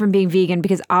aside from being vegan,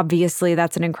 because obviously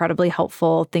that's an incredibly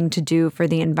helpful thing to do for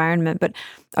the environment, but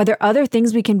are there other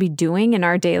things we can be doing in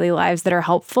our daily lives that are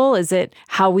helpful? Is it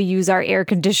how we use our air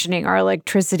conditioning, our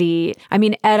electricity? I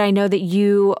mean, Ed, I know that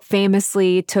you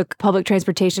famously took public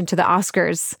transportation to the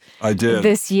Oscars. I did.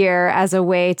 This year as a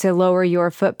way to lower your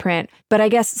footprint. But I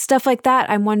guess stuff like that,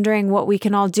 I'm wondering what we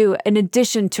can all do in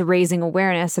addition to raising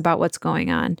awareness about what's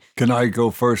going on. Can I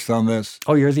go first on this?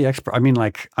 Oh, you're the expert. I mean,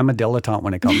 I'm a dilettante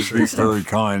when it comes to this. Very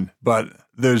kind. But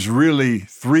there's really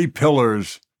 3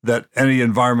 pillars that any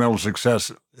environmental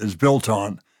success is built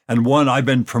on. And one, I've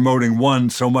been promoting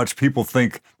one so much people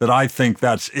think that I think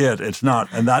that's it. It's not.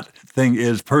 And that thing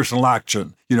is personal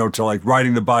action, to like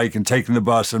riding the bike and taking the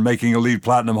bus and making a LEED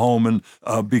Platinum home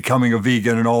and becoming a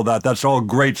vegan and all that. That's all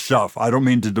great stuff. I don't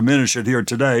mean to diminish it here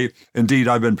today. Indeed,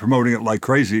 I've been promoting it like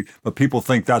crazy, but people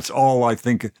think that's all. I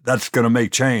think that's going to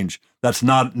make change. That's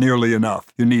not nearly enough.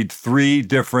 You need 3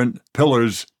 different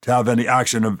pillars to have any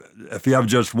action. If you have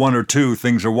just 1 or 2,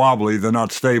 things are wobbly, they're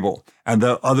not stable. And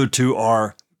the other 2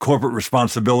 are corporate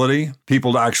responsibility,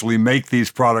 people to actually make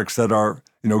these products that are,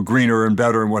 greener and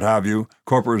better and what have you,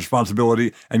 corporate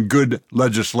responsibility, and good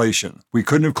legislation. We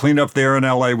couldn't have cleaned up there in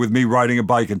LA with me riding a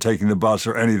bike and taking the bus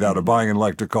or any of that, or buying an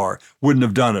electric car. Wouldn't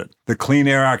have done it. The Clean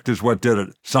Air Act is what did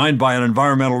it. Signed by an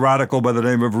environmental radical by the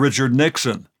name of Richard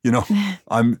Nixon.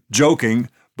 I'm joking,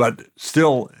 but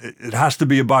still, it has to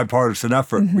be a bipartisan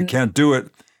effort. Mm-hmm. We can't do it,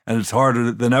 and it's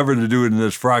harder than ever to do it in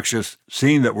this fractious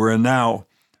scene that we're in now.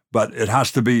 But it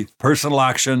has to be personal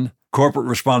action, corporate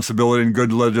responsibility, and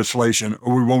good legislation,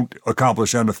 or we won't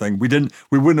accomplish anything. We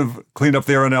wouldn't have cleaned up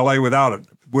there in LA without it.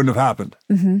 Wouldn't have happened.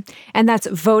 Mm-hmm. And that's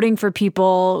voting for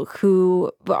people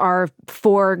who are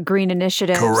for green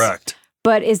initiatives. Correct.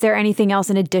 But is there anything else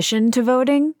in addition to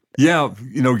voting? Yeah,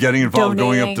 getting involved,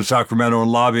 going up to Sacramento and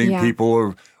lobbying people,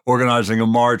 or organizing a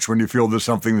march when you feel there's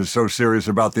something that's so serious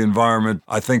about the environment.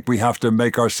 I think we have to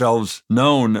make ourselves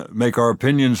known, make our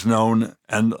opinions known,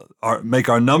 and make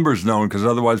our numbers known, because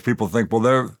otherwise people think, well,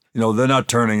 they're not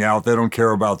turning out. They don't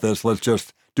care about this. Let's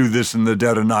just do this in the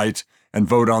dead of night and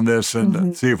vote on this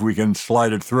and see if we can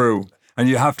slide it through. And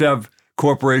you have to have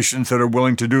corporations that are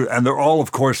willing to do, and they're all,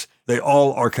 of course, they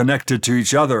all are connected to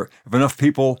each other. If enough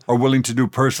people are willing to do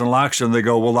personal action, they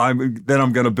go, well, then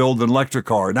I'm going to build an electric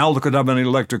car. Now look at how many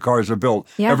electric cars are built.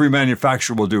 Yeah. Every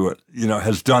manufacturer will do it,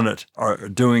 has done it, or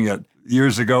doing it.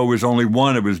 Years ago, it was only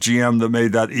one. It was GM that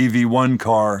made that EV1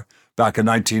 car back in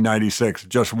 1996,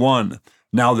 just one.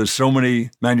 Now there's so many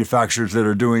manufacturers that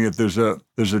are doing it, there's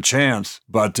a chance,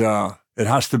 but it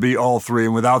has to be all 3.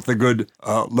 And without the good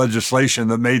legislation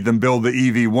that made them build the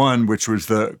EV1, which was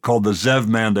called the ZEV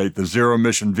mandate, the zero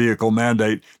emission vehicle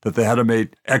mandate, that they had to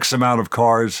make X amount of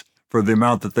cars for the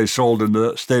amount that they sold in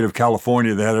the state of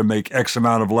California. They had to make X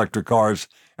amount of electric cars,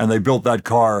 and they built that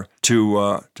car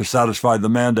to satisfy the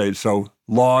mandate. So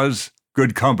laws,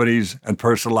 good companies, and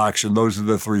personal action, those are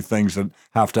the 3 things that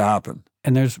have to happen.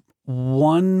 And there's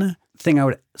one thing I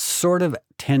would sort of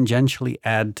tangentially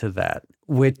add to that,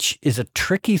 which is a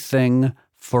tricky thing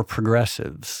for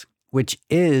progressives, which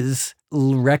is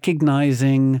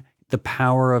recognizing the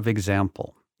power of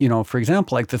example. For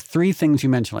example, like the 3 things you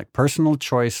mentioned, like personal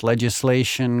choice,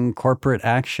 legislation, corporate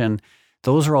action,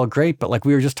 those are all great. But like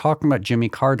we were just talking about Jimmy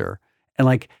Carter. And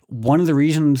like one of the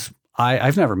reasons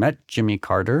I've never met Jimmy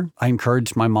Carter, I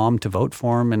encouraged my mom to vote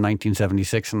for him in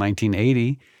 1976 and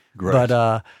 1980. Great.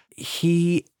 But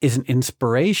he is an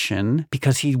inspiration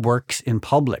because he works in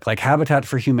public, like Habitat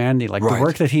for Humanity, like the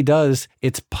work that he does,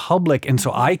 it's public. And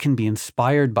so I can be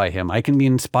inspired by him. I can be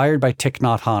inspired by Thich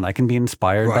Nhat Hanh. I can be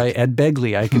inspired by Ed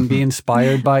Begley. I can be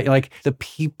inspired by like the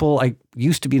people, like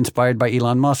used to be inspired by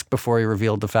Elon Musk before he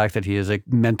revealed the fact that he is a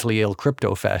mentally ill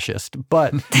crypto fascist.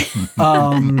 But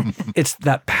it's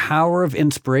that power of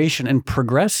inspiration. And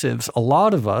progressives, a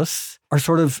lot of us are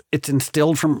sort of, it's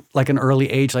instilled from like an early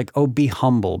age, like, oh, be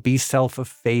humble, be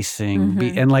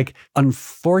self-effacing, and like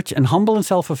and humble and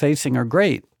self-effacing are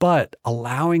great, but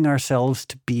allowing ourselves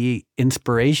to be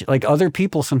inspiration, like other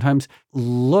people sometimes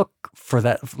look for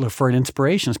an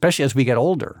inspiration, especially as we get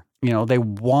older. They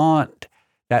want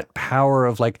that power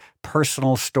of like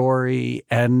personal story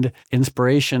and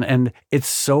inspiration. And it's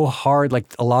so hard. Like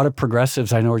a lot of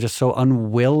progressives I know are just so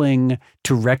unwilling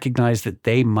to recognize that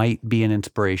they might be an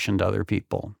inspiration to other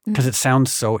people because it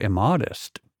sounds so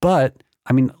immodest. But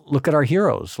I mean, look at our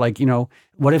heroes. Like,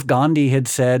 what if Gandhi had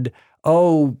said,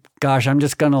 oh gosh, I'm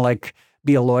just going to like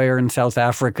be a lawyer in South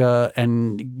Africa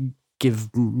and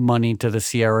give money to the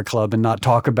Sierra Club and not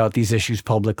talk about these issues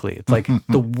publicly. It's like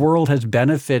the world has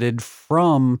benefited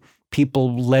from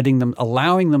people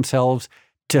allowing themselves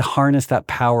to harness that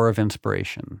power of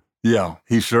inspiration. Yeah,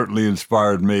 he certainly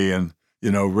inspired me. And,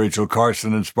 Rachel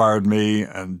Carson inspired me,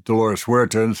 and Dolores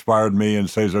Huerta inspired me, and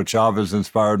Cesar Chavez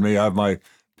inspired me. I have my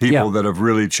people that have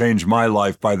really changed my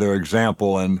life by their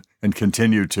example and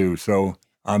continue to. So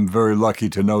I'm very lucky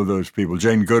to know those people.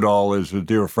 Jane Goodall is a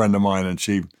dear friend of mine,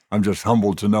 and I'm just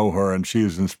humbled to know her, and she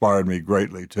has inspired me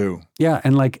greatly too. Yeah,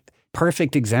 and like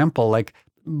perfect example, like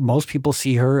most people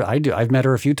see her, I do. I've met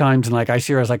her a few times, and like I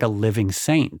see her as like a living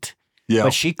saint. Yeah.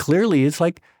 But she clearly is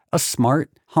like a smart,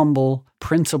 humble,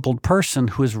 principled person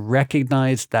who has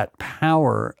recognized that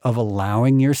power of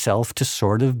allowing yourself to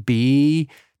sort of be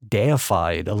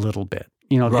deified a little bit.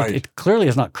 Right. It clearly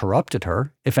has not corrupted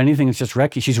her. If anything, it's just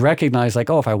she's recognized like,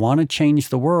 oh, if I want to change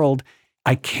the world,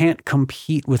 I can't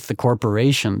compete with the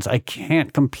corporations. I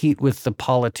can't compete with the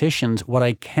politicians. What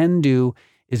I can do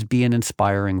is be an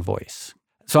inspiring voice.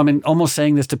 So I'm almost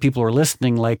saying this to people who are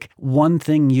listening, like one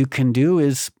thing you can do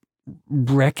is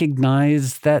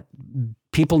recognize that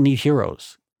people need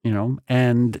heroes,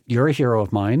 and you're a hero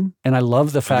of mine. And I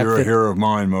love the fact that— You're a hero of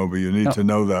mine, Moby. You need to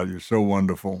know that. You're so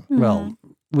wonderful. Well,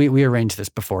 we arranged this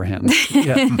beforehand.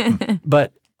 Yeah.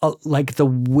 But like the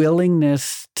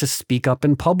willingness to speak up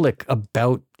in public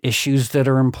about issues that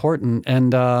are important.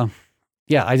 And I'm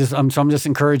just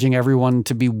encouraging everyone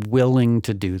to be willing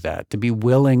to do that, to be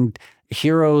willing.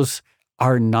 Heroes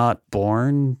are not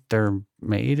born, they're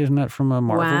made. Isn't that from a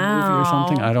Marvel movie or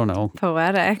something? I don't know.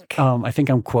 Poetic. I think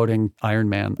I'm quoting Iron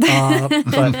Man.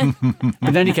 But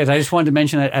in any case, I just wanted to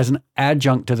mention that as an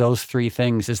adjunct to those three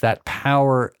things is that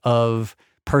power of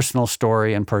personal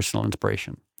story and personal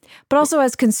inspiration. But also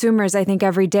as consumers, I think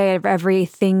every day,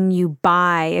 everything you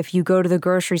buy, if you go to the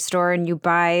grocery store and you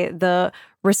buy the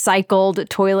recycled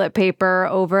toilet paper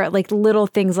over, like little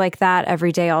things like that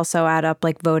every day also add up,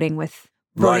 like voting with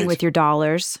your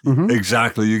dollars. Mm-hmm.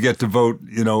 Exactly. You get to vote,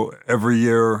 every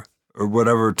year or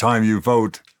whatever time you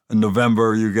vote. In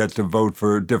November, you get to vote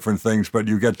for different things, but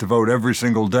you get to vote every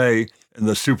single day in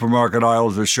the supermarket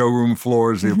aisles, the showroom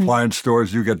floors, the appliance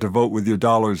stores. You get to vote with your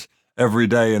dollars every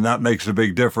day, and that makes a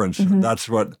big difference. That's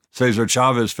what Cesar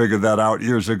Chavez figured that out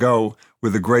years ago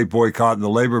with the grape boycott and the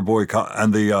labor boycott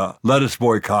and the lettuce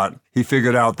boycott. He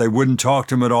figured out they wouldn't talk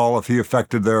to him at all if he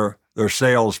affected their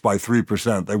sales by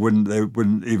 3%. They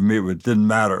wouldn't even meet. It didn't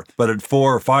matter. But at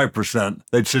 4 or 5%,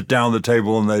 they'd sit down at the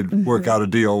table and they'd work out a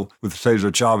deal with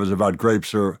Cesar Chavez about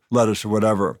grapes or lettuce or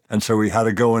whatever. And so he had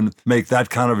to go and make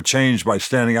that kind of a change by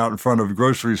standing out in front of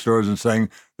grocery stores and saying,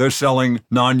 they're selling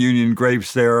non-union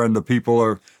grapes there, and the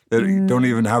people they don't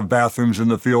even have bathrooms in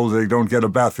the fields. They don't get a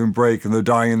bathroom break, and they're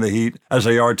dying in the heat, as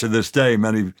they are to this day.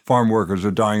 Many farm workers are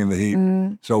dying in the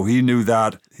heat. So he knew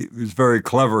that. He was very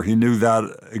clever. He knew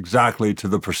that exactly to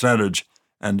the percentage,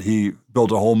 and he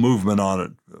built a whole movement on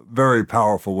it. Very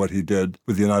powerful what he did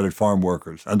with the United Farm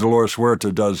Workers, and Dolores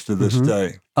Huerta does to this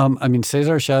day.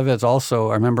 Cesar Chavez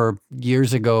also, I remember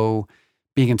years ago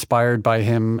being inspired by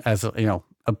him as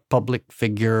a public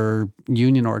figure,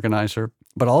 union organizer,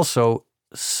 but also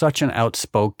such an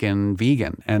outspoken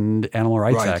vegan and animal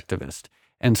rights activist.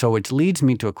 And so it leads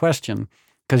me to a question,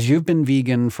 because you've been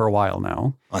vegan for a while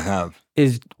now. I have.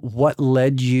 Is what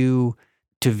led you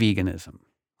to veganism?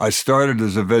 I started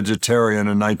as a vegetarian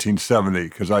in 1970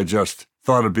 because I just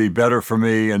thought it'd be better for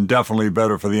me and definitely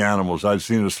better for the animals. I'd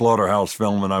seen a slaughterhouse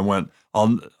film and I went,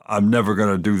 I'm never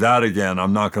going to do that again.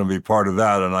 I'm not going to be part of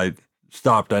that. And I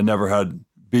stopped. I never had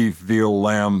beef, veal,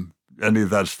 lamb, any of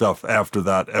that stuff after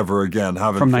that ever again.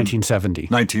 From 1970.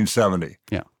 1970.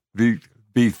 Yeah.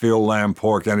 Beef, veal, lamb,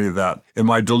 pork, any of that. In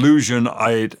my delusion,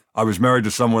 I was married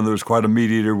to someone that was quite a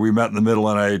meat eater. We met in the middle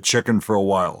and I ate chicken for a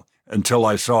while until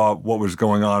I saw what was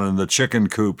going on in the chicken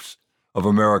coops of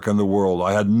America and the world.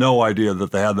 I had no idea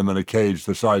that they had them in a cage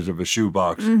the size of a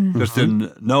shoebox. Just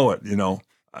didn't know it,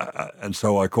 and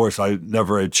so, of course, I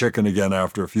never ate chicken again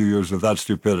after a few years of that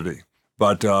stupidity.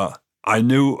 But I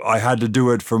knew I had to do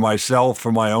it for myself,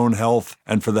 for my own health,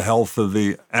 and for the health of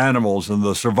the animals and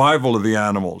the survival of the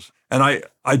animals. And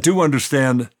I do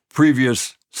understand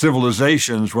previous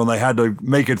civilizations when they had to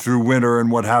make it through winter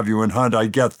and what have you and hunt. I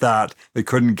get that. They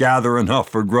couldn't gather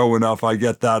enough or grow enough. I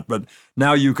get that. But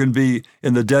now you can be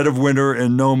in the dead of winter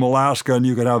in Nome, Alaska, and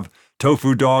you can have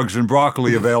tofu dogs and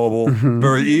broccoli available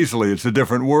very easily. It's a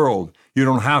different world. You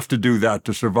don't have to do that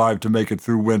to survive, to make it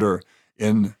through winter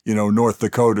in, North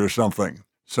Dakota or something.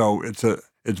 So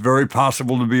it's very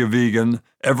possible to be a vegan.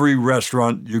 Every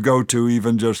restaurant you go to,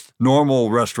 even just normal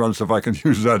restaurants, if I can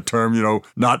use that term,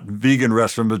 not vegan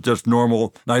restaurants, but just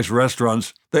normal, nice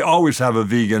restaurants, they always have a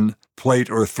vegan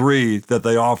plate or three that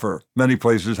they offer. Many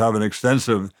places have an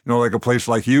extensive, like a place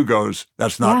like Hugo's.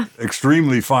 That's not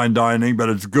extremely fine dining, but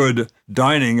it's good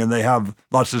dining, and they have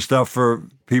lots of stuff for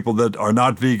people that are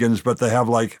not vegans, but they have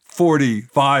like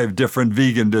 45 different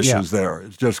vegan dishes there.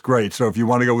 It's just great. So if you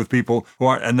want to go with people who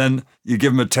are, and then you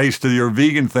give them a taste of your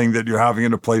vegan thing that you're having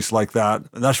in a place like that.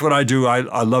 And that's what I do.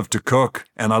 I love to cook,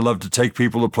 and I love to take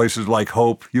people to places like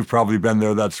Hope. You've probably been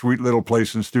there, that sweet little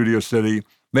place in Studio City.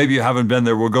 Maybe you haven't been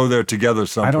there. We'll go there together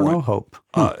some I point. don't know Hope.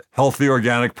 Healthy,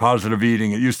 organic, positive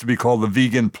eating. It used to be called the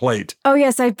Vegan Plate. Oh,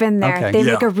 yes, I've been there. Okay. They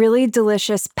make a really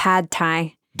delicious pad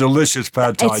thai. Delicious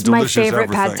pad thai. It's my delicious favorite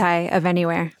everything. pad thai of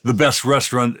anywhere. The best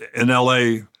restaurant in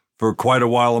L.A. for quite a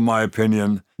while, in my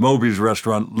opinion, Moby's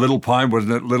restaurant. Little Pine,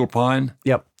 wasn't it Little Pine?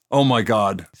 Yep. Oh, my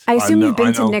God. I assume you've been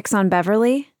I to know. Nick's on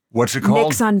Beverly? What's it called?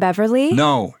 Nick's on Beverly?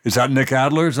 No. Is that Nick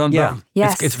Adler's on Yeah. Beverly?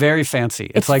 Yes. It's very fancy.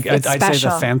 It's like, it's I'd say the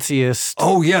special. fanciest,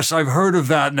 Oh, yes. I've heard of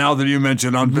that now that you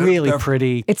mentioned on really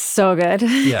pretty. It's so good.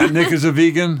 Yeah. Nick is a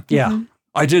vegan? Yeah.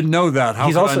 I didn't know that. How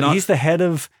He's could I also, not? he's the head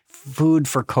of food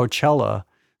for Coachella.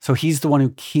 So he's the one who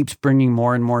keeps bringing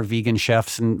more and more vegan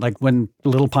chefs. And like when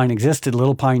Little Pine existed,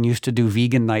 Little Pine used to do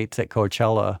vegan nights at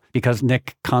Coachella because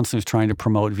Nick constantly was trying to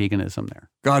promote veganism there.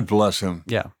 God bless him.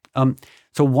 Yeah.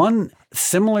 So one,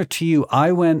 similar to you,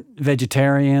 I went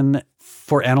vegetarian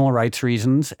for animal rights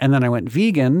reasons, and then I went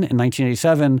vegan in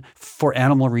 1987 for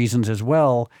animal reasons as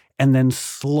well. And then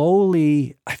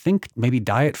slowly, I think maybe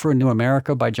Diet for a New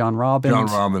America by John Robbins. John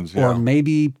Robbins, yeah. Or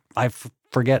maybe,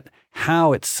 forget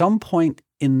how, at some point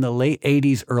in the late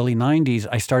 80s, early 90s,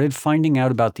 I started finding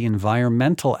out about the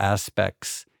environmental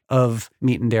aspects of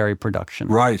meat and dairy production.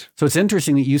 Right. So it's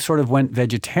interesting that you sort of went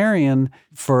vegetarian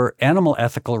for animal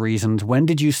ethical reasons. When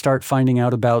did you start finding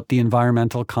out about the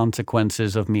environmental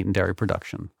consequences of meat and dairy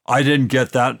production? I didn't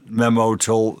get that memo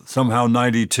till somehow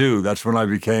 92. That's when I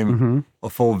became a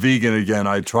full vegan again.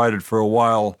 I tried it for a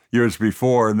while years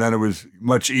before, and then it was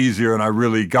much easier, and I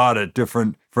really got it.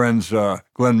 Different friends,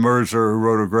 Glenn Mercer, who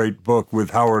wrote a great book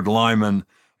with Howard Lyman.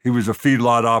 He was a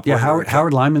feedlot operator. Yeah,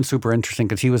 Howard Lyman's super interesting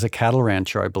because he was a cattle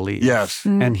rancher, I believe. Yes.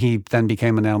 And he then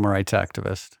became an animal rights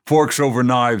activist. Forks Over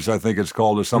Knives, I think it's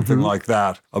called, or something like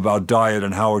that, about diet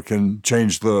and how it can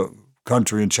change the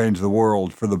country and change the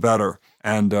world for the better.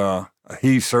 And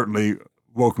he certainly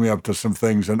woke me up to some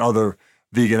things, and other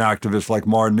vegan activists like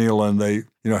Mar Nealon, they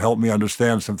helped me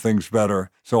understand some things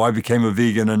better. So I became a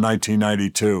vegan in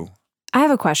 1992. I have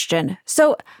a question.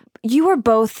 So you are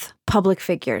both public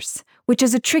figures, which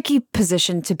is a tricky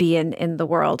position to be in the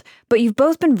world, but you've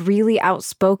both been really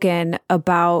outspoken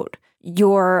about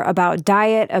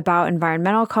diet, about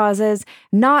environmental causes.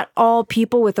 Not all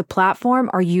people with a platform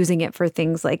are using it for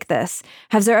things like this.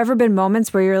 Has there ever been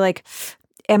moments where you're like,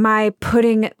 am I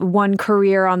putting one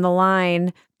career on the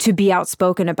line to be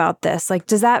outspoken about this? Like,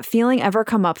 does that feeling ever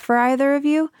come up for either of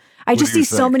you? I just see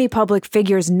so many public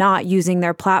figures not using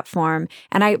their platform,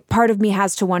 and part of me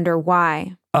has to wonder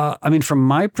why. From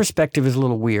my perspective, is a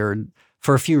little weird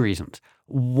for a few reasons.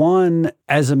 One,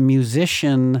 as a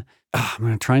musician, I'm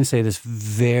going to try and say this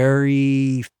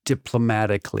very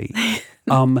diplomatically.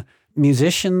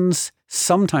 Musicians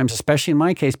sometimes, especially in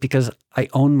my case, because I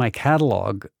own my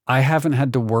catalog, I haven't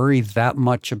had to worry that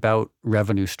much about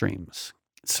revenue streams.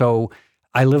 So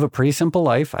I live a pretty simple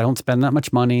life. I don't spend that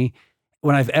much money.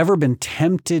 When I've ever been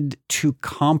tempted to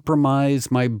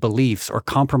compromise my beliefs or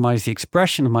compromise the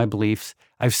expression of my beliefs,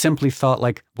 I've simply thought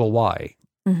like, well, why?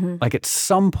 Like at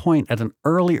some point at an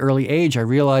early age, I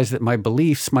realized that my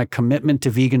beliefs, my commitment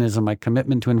to veganism, my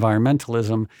commitment to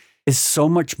environmentalism is so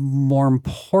much more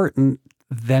important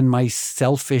than my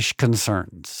selfish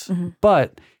concerns.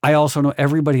 But I also know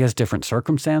everybody has different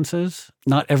circumstances.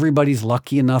 Not everybody's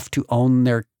lucky enough to own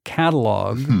their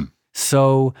catalog.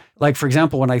 So, like, for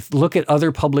example, when I look at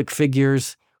other public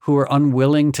figures who are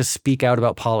unwilling to speak out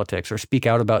about politics or speak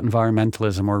out about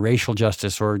environmentalism or racial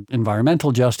justice or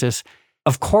environmental justice.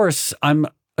 Of course, I'm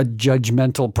a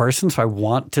judgmental person, so I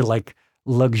want to like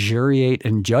luxuriate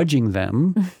in judging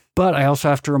them. But I also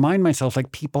have to remind myself,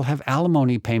 like, people have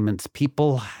alimony payments.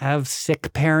 People have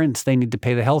sick parents they need to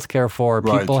pay the health care for.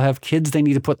 Right. People have kids they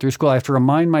need to put through school. I have to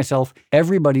remind myself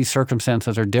everybody's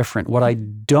circumstances are different. What I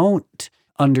don't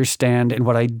understand and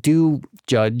what I do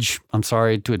judge, I'm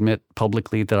sorry to admit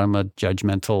publicly that I'm a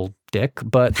judgmental dick,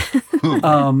 but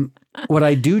what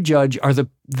I do judge are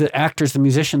the actors, the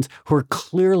musicians who are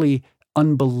clearly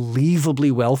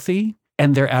unbelievably wealthy.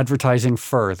 And they're advertising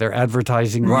fur. They're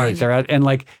advertising right.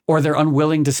 Or they're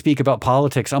unwilling to speak about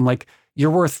politics. I'm like, you're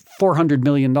worth $400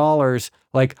 million.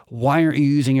 Like, why aren't you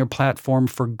using your platform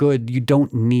for good? You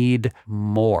don't need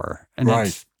more. And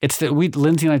right.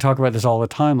 Lindsay and I talk about this all the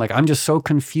time. Like, I'm just so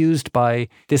confused by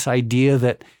this idea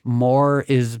that more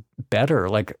is better.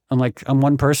 Like, I'm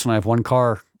one person. I have one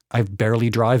car. I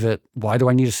barely drive it. Why do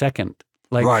I need a second?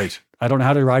 Like, right. I don't know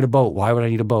how to ride a boat. Why would I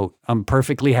need a boat? I'm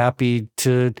perfectly happy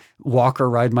to walk or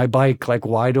ride my bike. Like,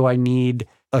 why do I need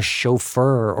a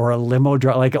chauffeur or a limo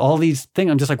driver? Like, all these things.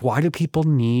 I'm just like, why do people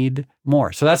need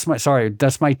more? So that's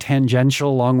my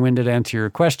tangential, long-winded answer to your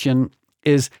question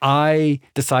is I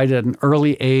decided at an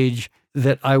early age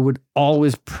that I would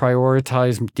always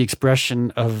prioritize the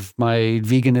expression of my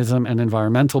veganism and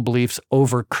environmental beliefs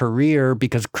over career,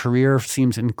 because career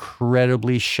seems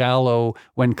incredibly shallow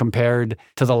when compared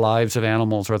to the lives of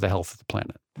animals or the health of the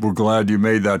planet. We're glad you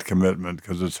made that commitment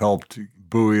because it's helped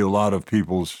buoy a lot of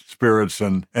people's spirits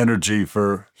and energy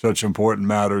for such important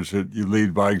matters that you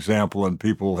lead by example, and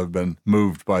people have been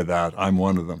moved by that. I'm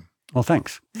one of them. Well,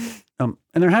 thanks. And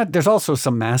there's also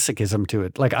some masochism to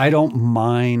it. Like, I don't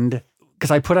mind... Because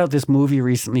I put out this movie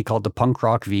recently called the Punk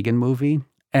Rock Vegan Movie,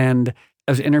 and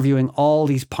I was interviewing all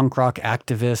these punk rock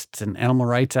activists and animal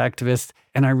rights activists,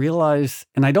 and I realized,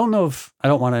 and I don't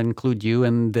want to include you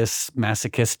in this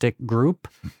masochistic group,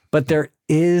 but there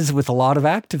is, with a lot of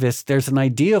activists, there's an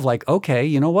idea of like, okay,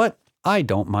 you know what? I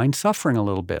don't mind suffering a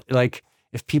little bit. Like,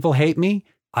 if people hate me,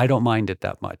 I don't mind it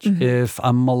that much. Mm-hmm. If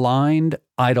I'm maligned,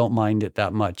 I don't mind it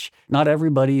that much. Not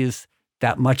everybody is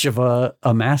that much of a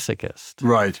masochist.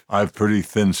 Right. I have pretty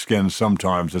thin skin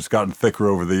sometimes. It's gotten thicker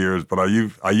over the years, but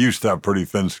I used to have pretty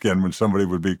thin skin when somebody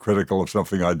would be critical of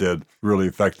something I did. It really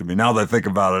affected me. Now that I think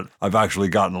about it, I've actually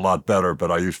gotten a lot better,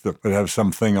 but I used to have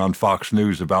something on Fox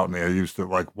News about me. I used to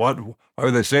like, what? Why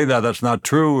would they say that? That's not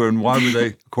true. And why would they?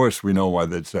 Of course, we know why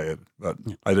they'd say it, but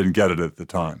I didn't get it at the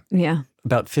time. Yeah.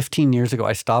 About 15 years ago,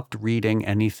 I stopped reading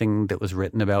anything that was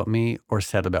written about me or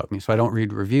said about me. So I don't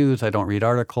read reviews. I don't read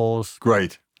articles.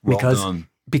 Great. Well done.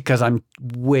 Because I'm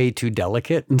way too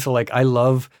delicate. And so, like, I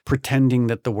love pretending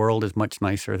that the world is much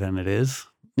nicer than it is.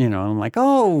 You know, I'm like,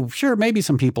 oh, sure, maybe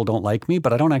some people don't like me,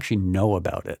 but I don't actually know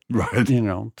about it. Right. You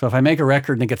know, so if I make a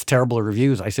record and it gets terrible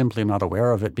reviews, I simply am not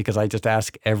aware of it because I just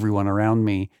ask everyone around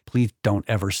me, please don't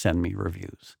ever send me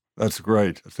reviews. That's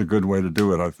great. It's a good way to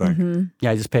do it, I think. Mm-hmm.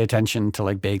 Yeah, I just pay attention to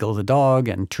like Bagel the dog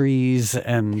and trees,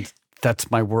 and that's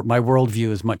my worldview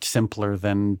is much simpler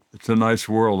than. It's a nice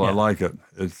world. Yeah. I like it.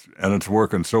 It's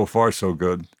working so far so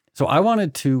good. So I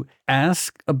wanted to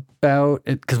ask about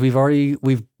it because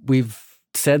we've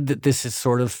said that this is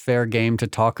sort of fair game to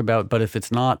talk about, but if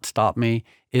it's not, stop me.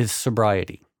 Is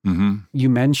sobriety. Mm-hmm. You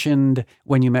mentioned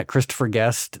when you met Christopher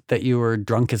Guest that you were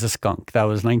drunk as a skunk. That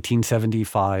was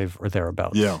 1975 or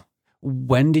thereabouts. Yeah.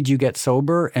 When did you get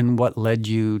sober and what led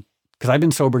you? Because I've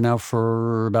been sober now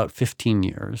for about 15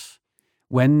 years.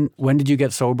 When did you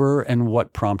get sober and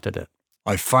what prompted it?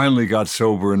 I finally got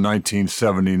sober in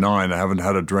 1979. I haven't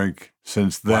had a drink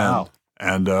since then. Wow.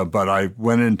 And but I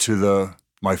went into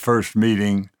my first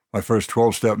meeting, my first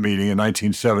 12-step meeting in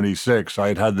 1976. I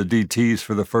had the DTs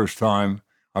for the first time.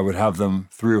 I would have them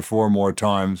 3 or 4 more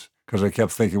times because I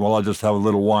kept thinking, well, I'll just have a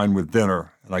little wine with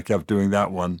dinner. And I kept doing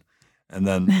that one. And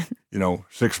then,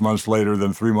 6 months later,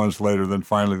 then 3 months later, then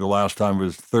finally the last time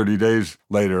was 30 days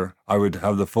later, I would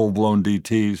have the full-blown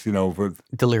DTs, with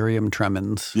delirium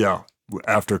tremens. Yeah,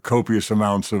 after copious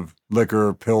amounts of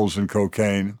liquor, pills, and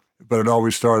cocaine. But it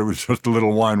always started with just a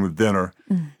little wine with dinner.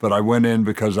 Mm. But I went in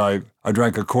because I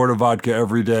drank a quart of vodka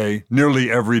every day,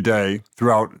 nearly every day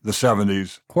throughout the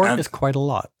 70s. Quart is quite a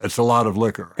lot. It's a lot of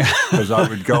liquor. Because I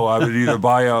would either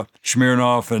buy a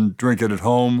Smirnoff and drink it at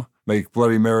home, make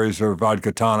Bloody Marys or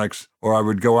vodka tonics, or I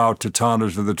would go out to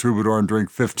Tanner's or the Troubadour and drink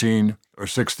 15 or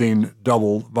 16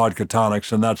 double vodka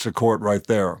tonics, and that's a quart right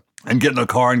there. And get in a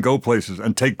car and go places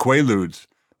and take Quaaludes,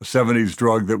 a 70s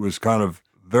drug that was kind of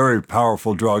very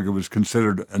powerful drug. It was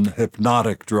considered an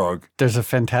hypnotic drug. There's a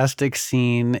fantastic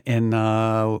scene in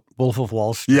Wolf of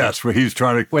Wall Street. Yes, where he's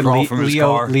trying to crawl from his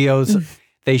car.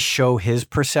 They show his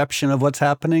perception of what's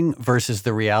happening versus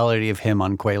the reality of him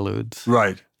on Quaaludes.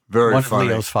 Right. Very One funny.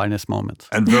 of Leo's finest moments.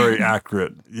 And very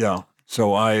accurate, yeah.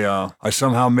 So I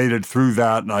somehow made it through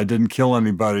that, and I didn't kill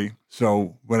anybody.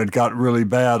 So when it got really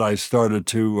bad, I started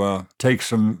to take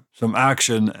some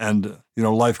action, and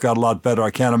life got a lot better.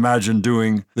 I can't imagine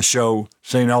doing the show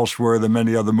St. Elsewhere, the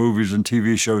many other movies and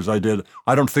TV shows I did.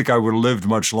 I don't think I would have lived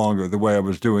much longer the way I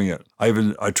was doing it.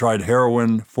 I tried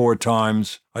heroin 4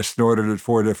 times. I snorted it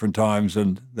 4 different times,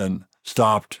 and then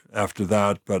stopped after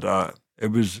that. But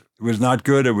it was not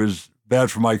good. It was bad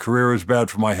for my career. It was bad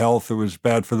for my health. It was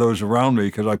bad for those around me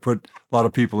because I put a lot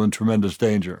of people in tremendous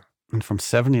danger. And from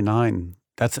 79,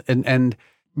 and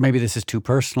maybe this is too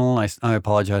personal. I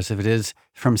apologize if it is.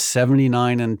 From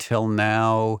 79 until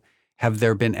now, have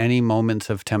there been any moments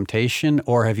of temptation,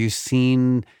 or have you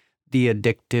seen the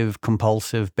addictive,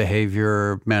 compulsive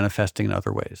behavior manifesting in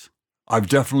other ways? I've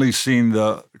definitely seen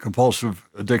the compulsive,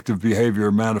 addictive behavior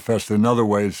manifest in other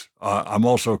ways. I'm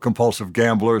also a compulsive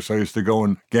gambler, so I used to go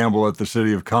and gamble at the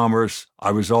City of Commerce.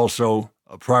 I was also,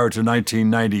 prior to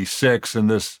 1996, in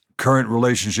this current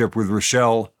relationship with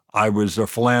Rochelle, I was a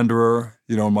philanderer.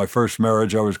 In my first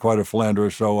marriage, I was quite a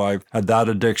philanderer, so I had that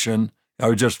addiction. I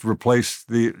would just replace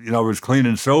I was clean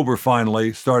and sober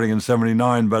finally, starting in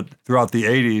 79, but throughout the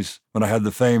 80s, when I had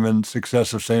the fame and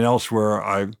success of St. Elsewhere,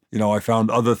 I found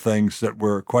other things that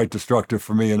were quite destructive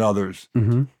for me and others.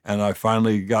 Mm-hmm. And I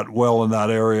finally got well in that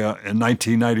area in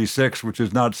 1996, which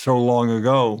is not so long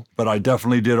ago, but I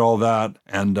definitely did all that.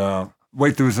 And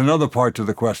wait, there was another part to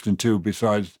the question too,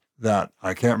 besides that.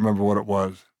 I can't remember what it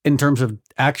was. In terms of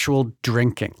actual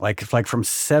drinking, like from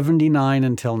 79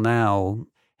 until now,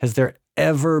 has there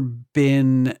ever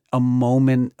been a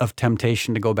moment of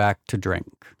temptation to go back to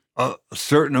drink? A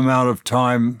certain amount of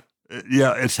time.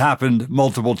 Yeah, it's happened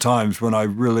multiple times when I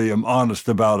really am honest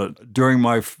about it. During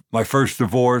my first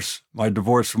divorce, my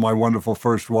divorce from my wonderful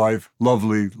first wife,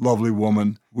 lovely, lovely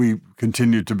woman, we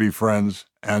continued to be friends.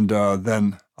 And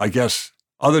then I guess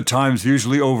other times,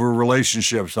 usually over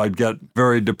relationships, I'd get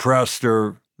very depressed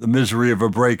or the misery of a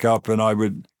breakup, and I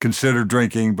would consider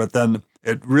drinking, but then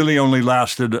it really only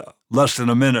lasted less than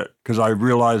a minute because I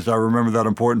remember that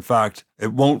important fact.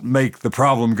 It won't make the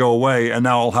problem go away, and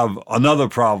now I'll have another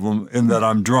problem in that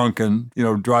I'm drunk and,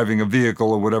 driving a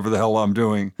vehicle or whatever the hell I'm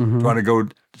doing, trying to go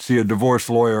see a divorce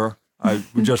lawyer. I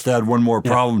would just add one more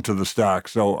problem to the stack,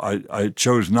 so I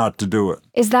chose not to do it.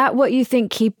 Is that what you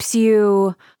think keeps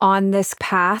you on this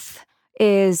path,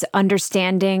 is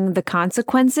understanding the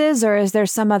consequences, or is there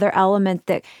some other element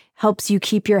that helps you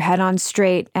keep your head on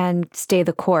straight and stay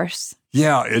the course?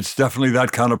 Yeah, it's definitely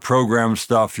that kind of program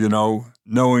stuff,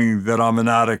 knowing that I'm an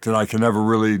addict and I can never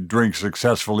really drink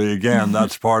successfully again.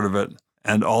 That's part of it.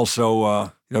 And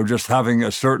also, just having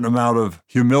a certain amount of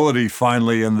humility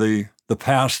finally in the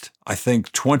past, I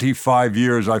think, 25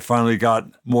 years, I finally got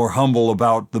more humble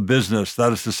about the business.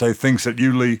 That is to say, things that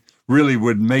usually really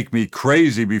would make me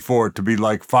crazy before, to be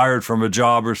like fired from a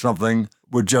job or something,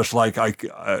 would just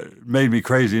made me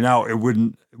crazy. Now it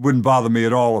wouldn't bother me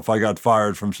at all if I got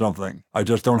fired from something. I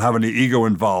just don't have any ego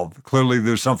involved. Clearly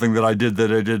there's something that I did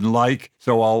that I didn't like,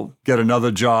 so I'll get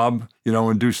another job,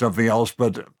 and do something else.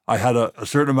 But I had a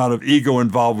certain amount of ego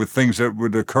involved with things that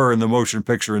would occur in the motion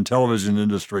picture and television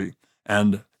industry,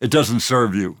 and it doesn't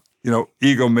serve you.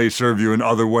 Ego may serve you in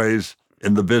other ways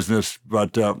in the business,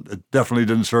 but it definitely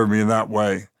didn't serve me in that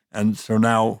way. And so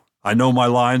now I know my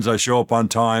lines. I show up on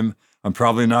time. I'm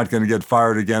probably not going to get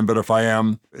fired again, but if I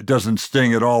am, it doesn't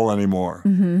sting at all anymore.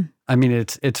 Mm-hmm. I mean,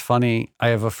 it's funny. I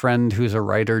have a friend who's a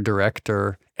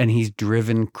writer-director, and he's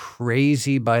driven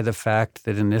crazy by the fact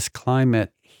that in this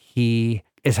climate, he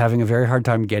is having a very hard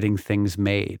time getting things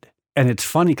made. And it's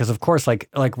funny because, of course, like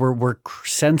we're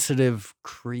sensitive,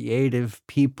 creative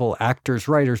people, actors,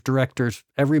 writers, directors,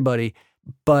 everybody.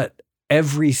 But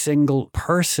every single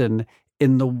person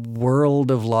in the world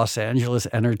of Los Angeles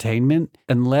entertainment,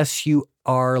 unless you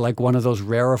are like one of those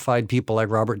rarefied people like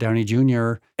Robert Downey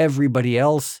Jr., everybody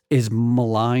else is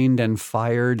maligned and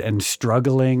fired and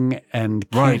struggling and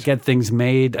can't get things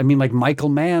made. I mean, like Michael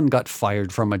Mann got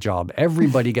fired from a job.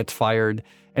 Everybody gets fired.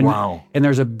 And, wow. And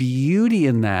there's a beauty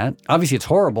in that. Obviously, it's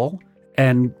horrible.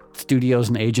 And studios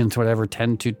and agents, whatever,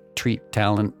 tend to treat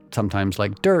talent sometimes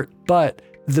like dirt. But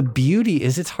the beauty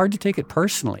is it's hard to take it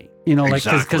personally.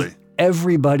 Because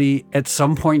everybody at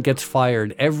some point gets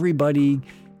fired.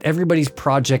 Everybody's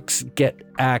projects get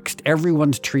axed.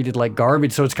 Everyone's treated like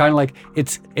garbage. So it's kind of like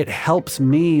it helps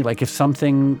me. Like if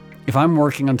something if I'm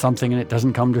working on something and it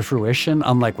doesn't come to fruition,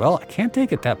 I'm like, well, I can't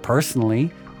take it that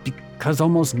personally because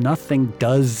almost nothing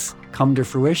does come to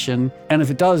fruition. And if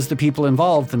it does, the people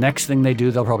involved, the next thing they do,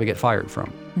 they'll probably get fired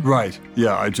from. Right.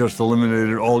 Yeah, I just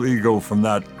eliminated all ego from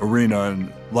that arena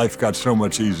and life got so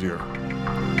much easier.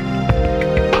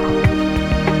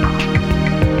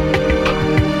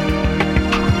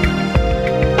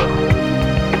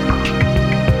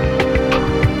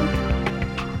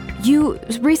 You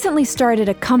recently started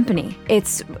a company.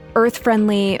 It's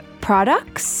earth-friendly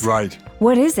products? Right.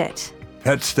 What is it?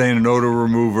 Pet stain and odor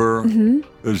remover.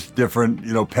 There's different,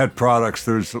 pet products.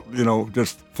 There's,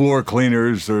 just floor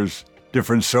cleaners. There's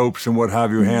different soaps and what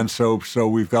have you, hand soaps. So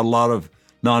we've got a lot of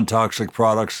non-toxic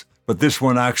products. But this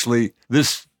one actually,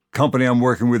 this company I'm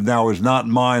working with now is not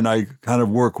mine. I kind of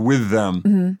work with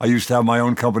them. I used to have my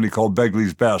own company called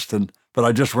Begley's Best, but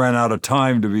I just ran out of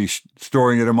time to be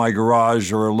storing it in my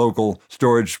garage or a local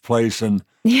storage place and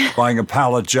buying a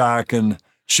pallet jack and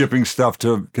shipping stuff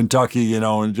to Kentucky,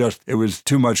 and just, it was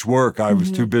too much work. I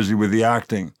was too busy with the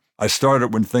acting. I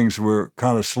started when things were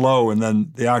kind of slow, and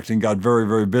then the acting got very,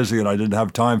 very busy, and I didn't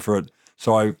have time for it.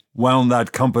 So I wound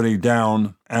that company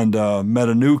down and met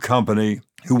a new company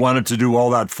who wanted to do all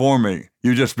that for me.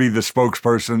 You just be the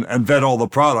spokesperson and vet all the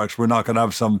products. We're not going to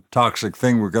have some toxic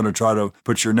thing we're going to try to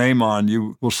put your name on.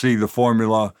 You will see the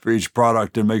formula for each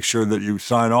product and make sure that you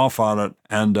sign off on it.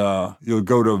 And you'll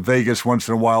go to Vegas once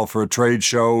in a while for a trade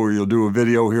show, or you'll do a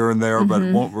video here and there, but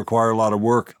it won't require a lot of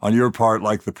work on your part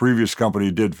like the previous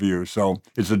company did for you. So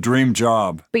it's a dream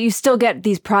job. But you still get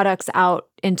these products out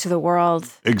into the world.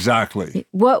 Exactly.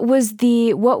 What was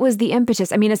the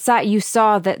impetus? I mean, aside, you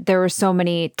saw that there were so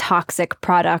many toxic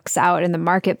products out in the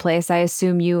marketplace. I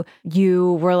assume you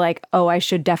were like, oh, I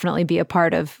should definitely be a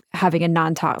part of having a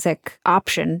non-toxic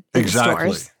option in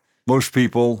Exactly. stores. Most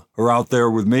people are out there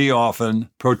with me often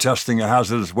protesting a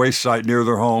hazardous waste site near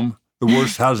their home. The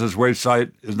worst hazardous waste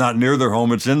site is not near their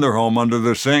home, it's in their home under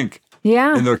their sink.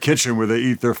 Yeah. In their kitchen where they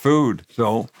eat their food.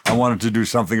 So I wanted to do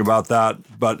something about that.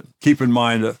 But keep in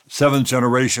mind, seventh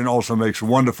generation also makes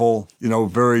wonderful,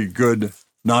 very good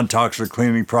non-toxic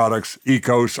cleaning products.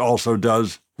 Ecos also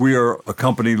does. We are a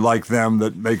company like them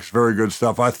that makes very good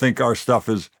stuff. I think our stuff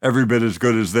is every bit as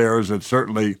good as theirs. It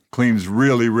certainly cleans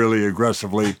really, really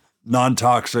aggressively,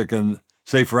 non-toxic and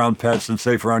safe around pets and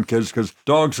safe around kids, because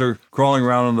dogs are crawling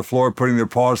around on the floor, putting their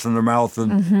paws in their mouth,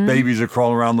 and babies are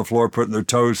crawling around the floor, putting their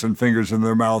toes and fingers in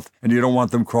their mouth, and you don't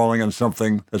want them crawling on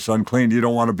something that's unclean. You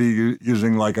don't want to be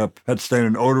using like a pet stain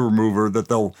and odor remover that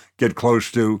they'll get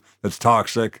close to that's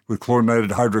toxic with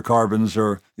chlorinated hydrocarbons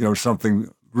or,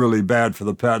 something really bad for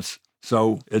the pets.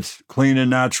 So it's clean and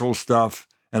natural stuff.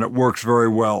 And it works very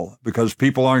well because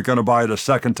people aren't going to buy it a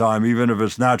second time, even if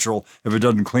it's natural. If it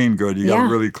doesn't clean good, you got to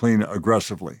really clean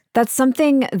aggressively. That's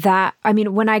something that,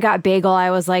 when I got Bagel, I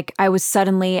was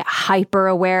suddenly hyper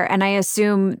aware. And I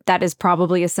assume that is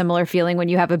probably a similar feeling when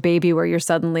you have a baby where you're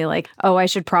suddenly like, oh, I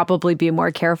should probably be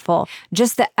more careful.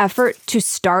 Just the effort to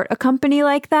start a company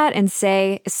like that and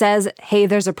says, hey,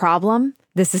 there's a problem.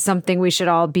 This is something we should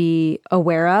all be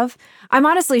aware of. I'm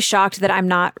honestly shocked that I'm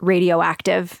not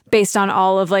radioactive based on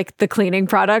all of the cleaning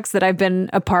products that I've been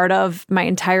a part of my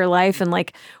entire life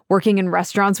and working in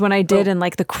restaurants when I did and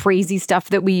the crazy stuff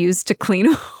that we used to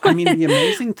clean. The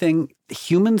amazing thing,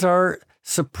 humans are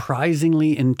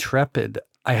surprisingly intrepid.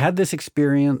 I had this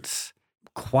experience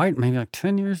maybe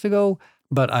 10 years ago,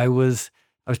 but I was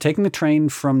taking the train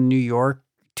from New York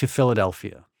to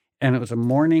Philadelphia, and it was a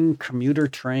morning commuter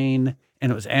train.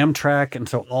 And it was Amtrak, and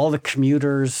so all the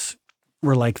commuters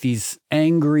were like these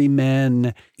angry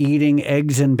men eating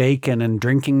eggs and bacon and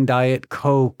drinking Diet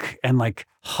Coke and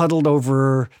huddled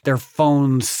over their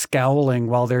phones, scowling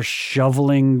while they're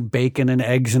shoveling bacon and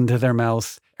eggs into their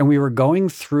mouth. And we were going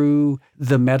through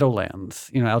the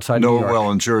Meadowlands, outside New York.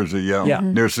 Well, in Jersey,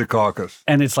 near Secaucus.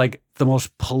 And it's the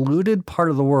most polluted part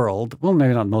of the world. Well,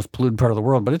 maybe not the most polluted part of the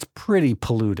world, but it's pretty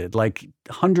polluted.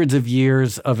 Hundreds of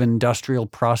years of industrial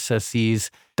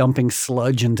processes dumping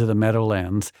sludge into the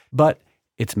Meadowlands. But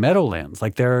it's Meadowlands.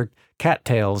 There are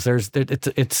cattails.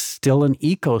 It's still an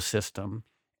ecosystem.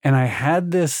 And I had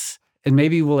this, and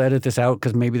maybe we'll edit this out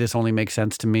because maybe this only makes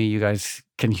sense to me. You guys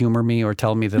can humor me or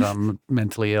tell me that I'm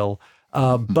mentally ill.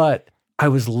 But I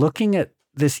was looking at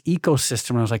this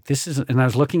ecosystem and I was like, and I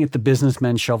was looking at the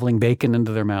businessmen shoveling bacon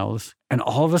into their mouths. And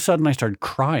all of a sudden I started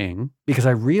crying because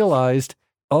I realized,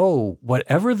 oh,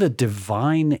 whatever the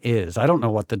divine is, I don't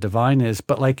know what the divine is,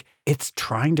 but it's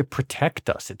trying to protect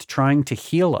us. It's trying to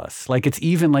heal us. It's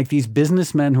even these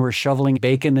businessmen who are shoveling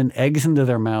bacon and eggs into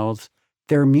their mouths,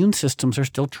 their immune systems are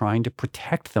still trying to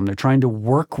protect them. They're trying to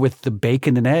work with the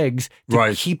bacon and eggs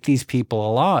to keep these people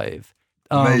alive.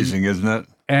 Amazing, isn't it?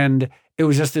 And it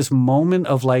was just this moment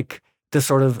of like this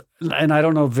sort of, and I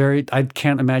don't know, I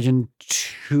can't imagine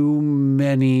too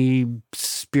many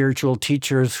spiritual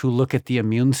teachers who look at the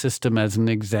immune system as an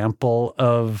example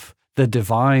of the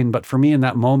divine. But for me in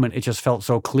that moment, it just felt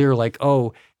so clear, like,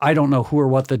 oh, I don't know who or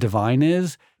what the divine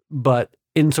is, but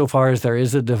insofar as there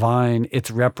is a divine,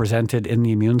 it's represented in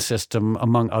the immune system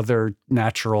among other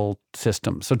natural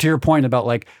systems. So to your point about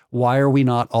like, why are we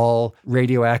not all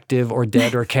radioactive or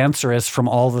dead or cancerous from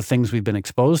all the things we've been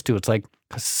exposed to? It's like,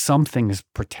 because something is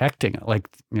protecting it. Like,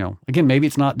 again, maybe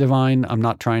it's not divine. I'm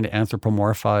not trying to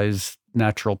anthropomorphize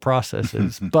natural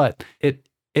processes, but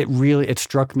it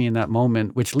struck me in that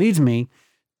moment, which leads me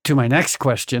to my next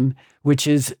question, which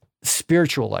is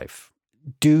spiritual life.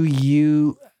 Do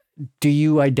you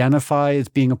identify as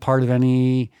being a part of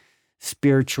any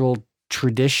spiritual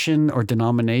tradition or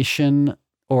denomination,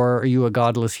 or are you a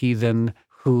godless heathen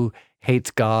who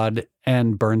hates God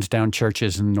and burns down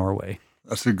churches in Norway?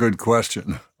 That's a good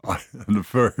question, and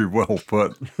very well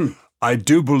put. I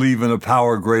do believe in a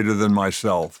power greater than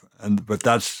myself, but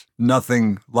that's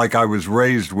nothing like I was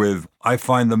raised with. I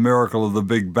find the miracle of the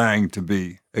Big Bang to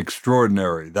be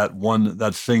extraordinary.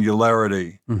 That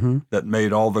singularity that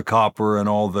made all the copper and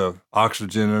all the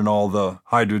oxygen and all the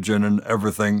hydrogen and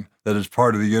everything that is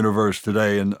part of the universe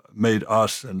today and made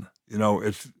us. And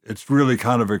it's really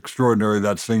kind of extraordinary,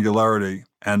 that singularity.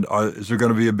 And is there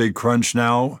going to be a big crunch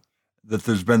now? That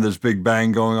there's been this Big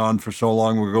Bang going on for so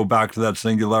long, we'll go back to that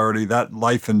singularity, that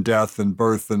life and death and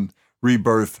birth and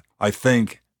rebirth, I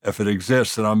think, if it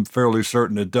exists, and I'm fairly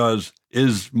certain it does,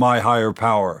 is my higher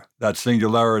power. That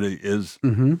singularity is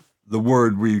the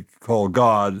word we call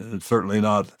God. And it's certainly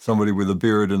not somebody with a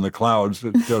beard in the clouds.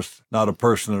 It's just not a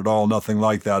person at all, nothing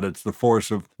like that. It's the force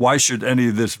of, why should any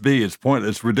of this be? It's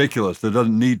pointless. It's ridiculous. There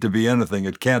doesn't need to be anything.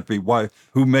 It can't be. Why?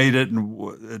 Who made it?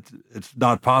 And it's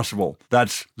not possible.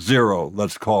 That's zero,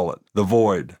 let's call it. The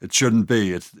void. It shouldn't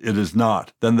be. It is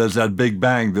not. Then there's that Big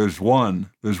Bang. There's one.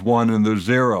 There's one and there's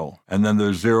zero. And then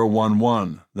there's 0, 1,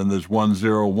 1. Then there's 1,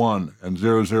 0, 1 and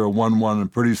 0, 0, 1, 1.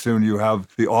 And pretty soon you have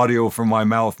the audio from my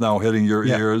mouth now hitting your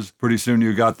ears. Pretty soon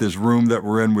you got this room that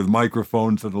we're in with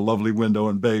microphones and a lovely window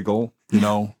and Bagel.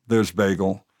 There's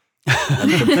Bagel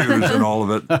and computers and all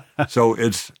of it. So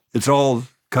it's all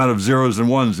kind of zeros and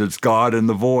ones. It's God and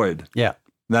the void. Yeah.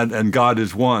 And God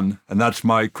is one. And that's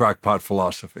my crackpot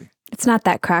philosophy. It's not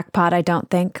that crackpot, I don't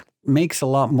think. Makes a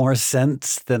lot more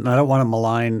sense than, I don't want to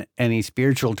malign any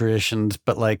spiritual traditions,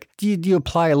 but like, you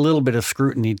apply a little bit of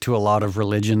scrutiny to a lot of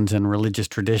religions and religious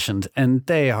traditions, and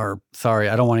they are, sorry,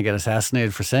 I don't want to get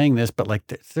assassinated for saying this, but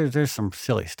like, there's some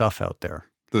silly stuff out there.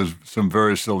 There's some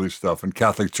very silly stuff, and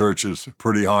Catholic Church is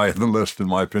pretty high on the list, in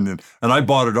my opinion. And I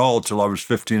bought it all till I was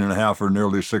 15 and a half or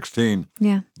nearly 16.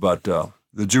 Yeah. But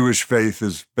the Jewish faith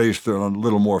is based on a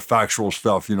little more factual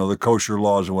stuff. The kosher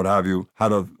laws and what have you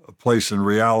had a place in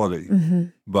reality.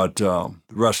 But the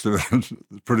rest of it is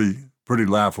pretty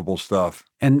laughable stuff.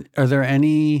 And are there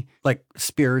any like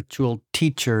spiritual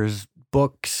teachers,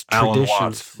 books, Alan traditions?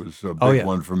 Watts was a big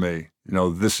one for me.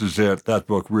 This is it. That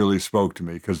book really spoke to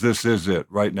me because this is it.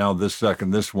 Right now, this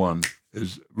second, this one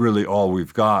is really all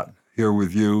we've got here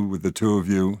with you, with the two of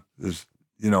you.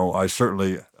 I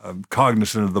certainly am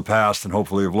cognizant of the past and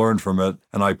hopefully have learned from it,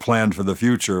 and I plan for the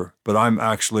future. But I'm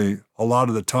actually, a lot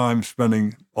of the time,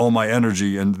 spending all my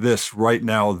energy in this right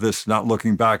now, this, not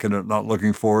looking back at it, not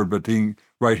looking forward, but being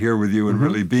right here with you and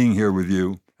really being here with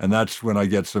you. And that's when I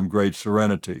get some great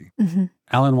serenity.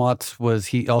 Alan Watts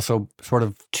he also sort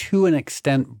of, to an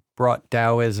extent, brought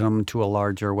Taoism to a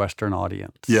larger Western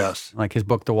audience. Yes. Like his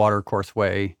book, The Watercourse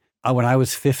Way. When I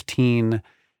was 15,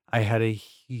 I had a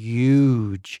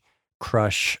huge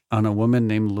crush on a woman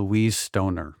named Louise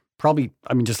Stoner. Probably,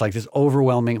 just like this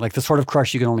overwhelming, like the sort of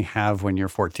crush you can only have when you're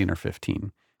 14 or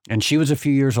 15. And she was a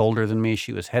few years older than me.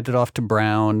 She was headed off to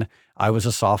Brown. I was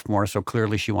a sophomore, so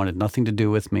clearly she wanted nothing to do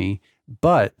with me.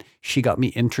 But she got me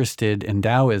interested in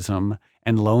Taoism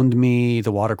and loaned me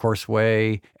The Watercourse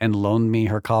Way and loaned me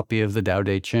her copy of the Tao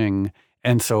Te Ching.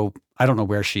 And so I don't know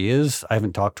where she is. I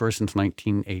haven't talked to her since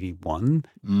 1981.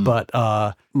 But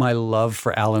my love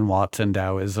for Alan Watts and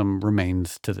Taoism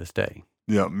remains to this day.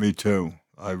 Yeah, me too.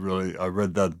 I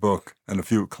read that book and a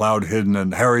few, Cloud Hidden,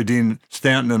 and Harry Dean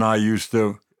Stanton and I used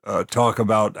to talk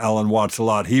about Alan Watts a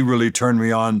lot. He really turned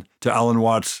me on to Alan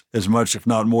Watts as much, if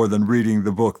not more, than reading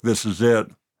the book This Is It.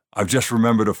 I've just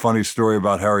remembered a funny story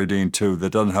about Harry Dean, too,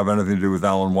 that doesn't have anything to do with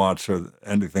Alan Watts or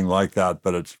anything like that,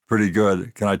 but it's pretty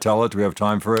good. Can I tell it? Do we have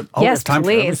time for it? Oh, yes, time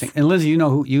please. For everything. And Liz, you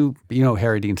know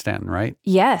Harry Dean Stanton, right?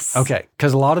 Yes. Okay,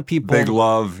 because a lot of people... Big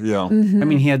love, yeah.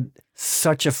 He had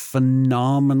such a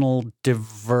phenomenal,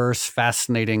 diverse,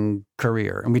 fascinating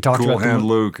career. And we talked Cool about Hand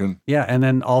Luke and and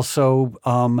then also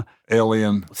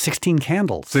Alien. 16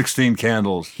 Candles. 16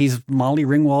 Candles. He's Molly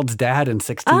Ringwald's dad in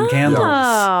 16 Candles.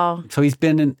 Oh. So he's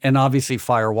been in, and obviously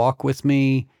Fire Walk with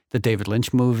Me, the David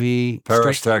Lynch movie.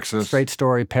 Paris, Texas. Straight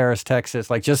Story, Paris,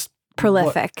 Texas. Like just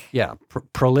Prolific.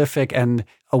 Prolific, and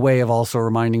a way of also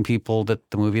reminding people that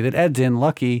the movie that Ed's in,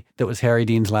 Lucky, that was Harry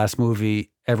Dean's last movie,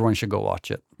 everyone should go watch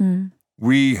it.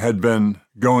 We had been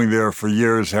going there for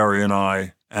years, Harry and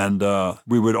I, and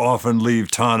we would often leave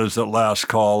Tana's at last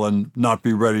call and not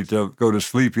be ready to go to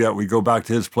sleep yet. We'd go back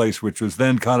to his place, which was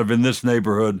then kind of in this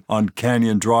neighborhood on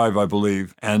Canyon Drive, I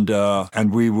believe. And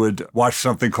we would watch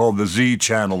something called the Z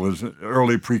Channel. It was an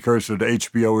early precursor to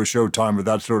HBO or Showtime or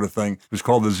that sort of thing. It was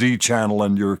called the Z Channel,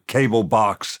 and your cable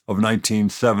box of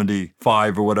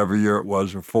 1975 or whatever year it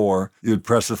was, or 4, you'd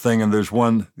press the thing, and there's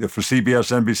one for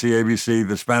CBS, NBC, ABC,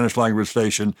 the Spanish language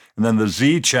station, and then the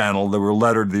Z Channel. There were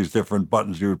lettered these different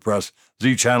buttons you would press.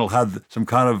 Z Channel had some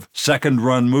kind of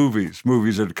second-run movies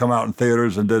that had come out in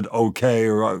theaters and did okay,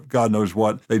 or God knows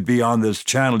what. They'd be on this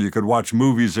channel. You could watch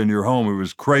movies in your home. It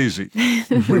was crazy.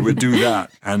 We would do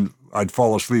that, and I'd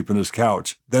fall asleep in his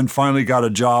couch. Then finally got a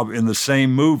job in the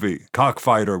same movie,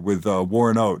 Cockfighter, with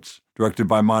Warren Oates, directed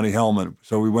by Monty Hellman.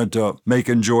 So we went to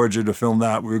Macon, Georgia to film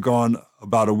that. We were gone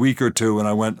about a week or two, and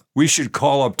I went, we should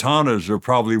call up Tana's. They're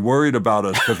probably worried about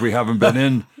us because we haven't been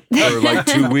in for like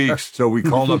 2 weeks. So we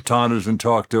called up Tana's and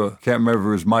talked to, can't remember if it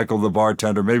was Michael, the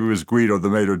bartender. Maybe it was Guido, the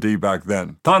maitre d' back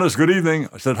then. Tana's, good evening.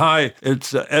 I said, hi,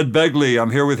 it's Ed Begley.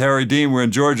 I'm here with Harry Dean. We're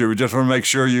in Georgia. We just want to make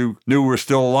sure you knew we're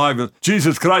still alive.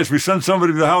 Jesus Christ, we sent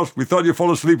somebody to the house. We thought you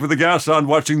fell asleep with the gas on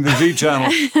watching the Z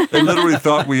Channel. They literally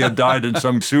thought we had died in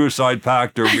some suicide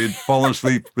pact, or we had fallen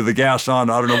asleep with the gas on.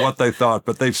 I don't know what they thought,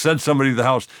 but they sent somebody to the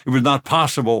house. It was not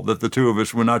possible that the two of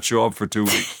us would not show up for 2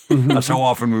 weeks. That's how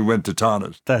often we went to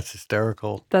Tana's. That's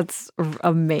hysterical. That's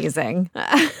amazing.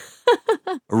 A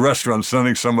restaurant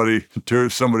sending somebody to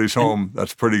somebody's home,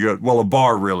 that's pretty good. Well, a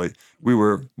bar, really. We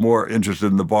were more interested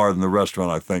in the bar than the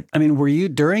restaurant, I think. I mean, were you,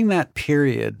 during that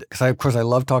period, because of course I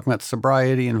love talking about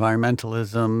sobriety,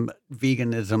 environmentalism,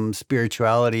 veganism,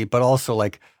 spirituality, but also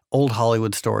like old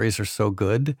Hollywood stories are so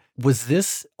good. Was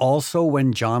this also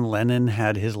when John Lennon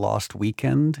had his Lost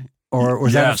Weekend? Or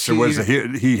was yes, that it was.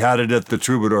 He had it at the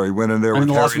Troubadour. He went in there with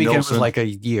the Harry Lost Weekend Nilsson. was like a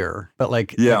year, but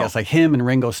like I guess like him and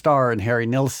Ringo Starr and Harry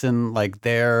Nilsson, like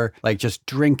they're like just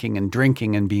drinking and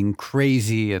being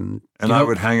crazy and I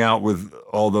would hang out with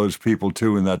all those people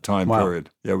too in that time period.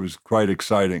 Yeah, it was quite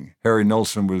exciting. Harry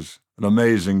Nilsson was an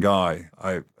amazing guy.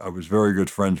 I was very good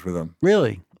friends with him.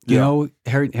 Really, you know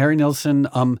Harry Nilsson,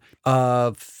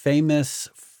 famous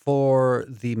for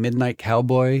the Midnight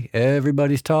Cowboy.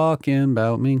 Everybody's talking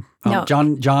about me. No.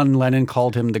 John Lennon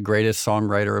called him the greatest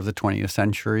songwriter of the 20th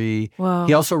century. Whoa.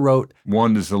 He also wrote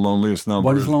One is the Loneliest Number.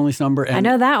 What is the Loneliest Number? And, I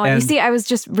know that one. You and- see, I was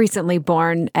just recently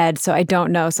born, Ed, so I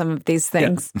don't know some of these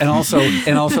things. Yeah. And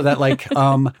also that like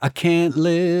I can't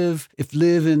live if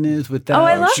living is without Oh,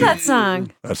 I love you. that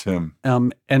song. That's him.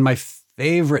 And my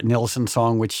favorite Nilsson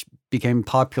song, which became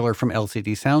popular from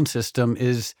LCD Sound System,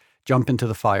 is Jump Into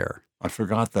the Fire. I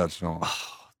forgot that song.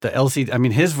 The LCD, I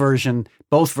mean, his version,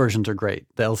 both versions are great.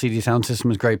 The LCD Sound System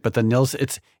is great, but the Nilsson,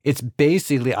 it's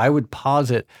basically, I would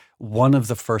posit, one of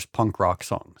the first punk rock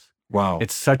songs. Wow.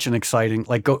 It's such an exciting,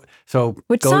 Which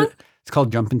song? It's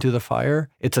called Jump Into the Fire.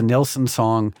 It's a Nilsson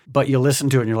song, but you listen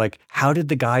to it and you're like, how did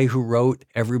the guy who wrote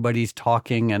Everybody's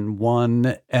Talking and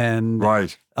One and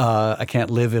Right. I Can't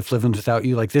Live If Living Without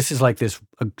You, like this is like this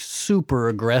super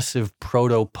aggressive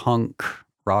proto-punk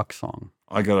rock song.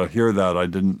 I got to hear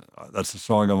that. That's a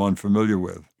song I'm unfamiliar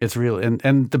with. It's real.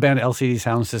 And the band LCD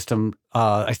Sound System,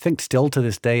 I think still to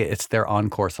this day, it's their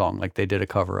encore song. Like they did a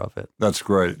cover of it. That's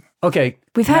great. Okay.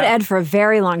 We've had Ed for a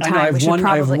very long I time. know, I have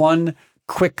probably... one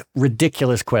quick,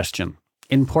 ridiculous question.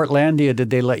 In Portlandia, did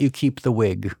they let you keep the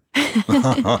wig? It's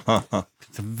a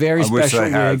very special wish they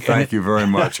had. wig. Thank you very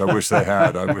much. I wish they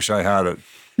had. I wish I had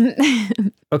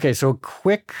it. Okay, so a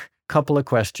quick couple of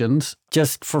questions,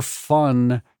 just for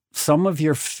fun. Some of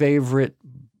your favorite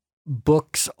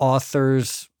books,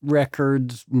 authors,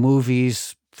 records,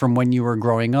 movies from when you were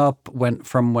growing up,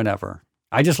 from whenever.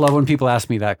 I just love when people ask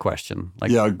me that question. Like,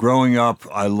 Yeah, growing up,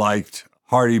 I liked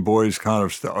Hardy Boys kind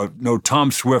of stuff. No,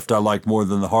 Tom Swift I like more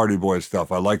than the Hardy Boys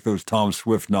stuff. I like those Tom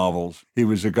Swift novels. He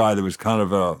was a guy that was kind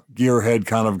of a gearhead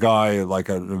kind of guy, like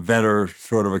an inventor,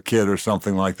 sort of a kid or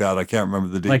something like that. I can't remember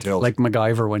the details. Like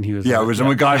MacGyver when he was... Yeah, it was a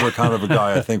MacGyver kind of a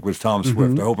guy, I think, was Tom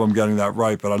Swift. I hope I'm getting that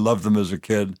right, but I loved them as a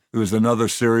kid. There was another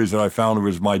series that I found. It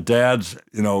was my dad's,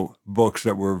 books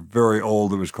that were very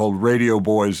old. It was called Radio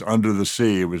Boys Under the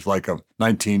Sea. It was like a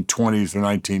 1920s or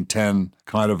 1910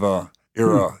 kind of a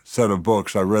era set of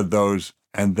books. I read those.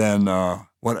 And then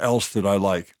what else did I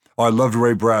like? Oh, I loved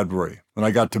Ray Bradbury. When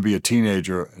I got to be a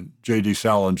teenager, and J.D.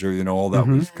 Salinger, all that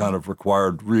was kind of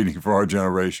required reading for our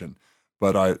generation.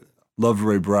 But I loved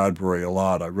Ray Bradbury a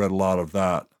lot. I read a lot of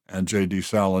that. And J.D.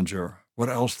 Salinger. What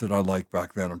else did I like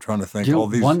back then? I'm trying to think. All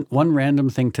these. One random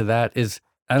thing to that is,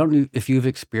 I don't know if you've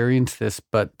experienced this,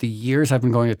 but the years I've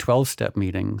been going to 12-step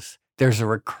meetings, there's a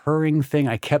recurring thing.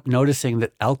 I kept noticing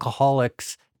that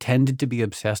alcoholics tended to be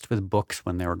obsessed with books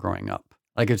when they were growing up.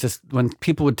 Like, it's just when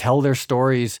people would tell their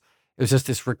stories, it was just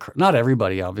this, not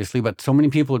everybody obviously, but so many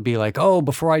people would be like, oh,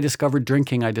 before I discovered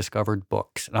drinking, I discovered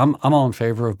books. And I'm all in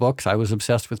favor of books. I was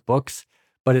obsessed with books,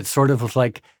 but it sort of was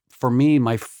like, for me,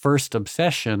 my first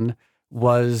obsession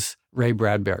was Ray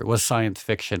Bradbury, was science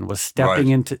fiction, was stepping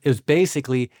into, it was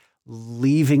basically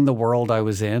leaving the world I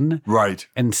was in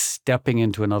and stepping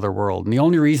into another world. And the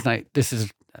only reason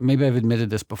maybe I've admitted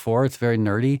this before, it's very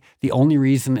nerdy. The only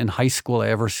reason in high school I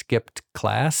ever skipped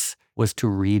class was to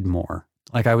read more.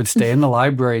 Like, I would stay in the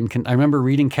library and I remember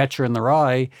reading Catcher in the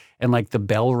Rye, and like the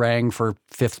bell rang for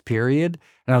fifth period.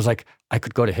 And I was like, I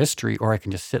could go to history, or I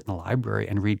can just sit in the library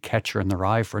and read Catcher in the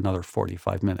Rye for another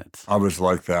 45 minutes. I was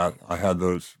like that. I had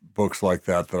those books like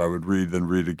that I would read and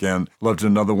read again. Loved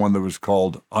another one that was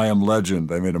called I Am Legend.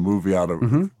 They made a movie out of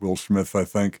it. Will Smith, I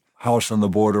think. House on the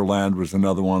Borderland was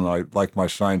another one. I like my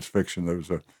science fiction. There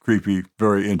was a creepy,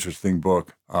 very interesting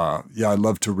book. I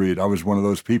love to read. I was one of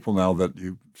those people, now that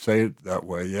you say it that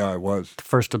way. Yeah, I was.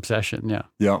 First obsession, yeah.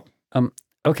 Yeah.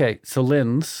 Okay, so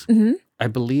Linz, I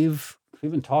believe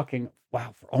we've been talking,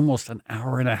 for almost an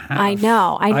hour and a half. I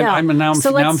know. Now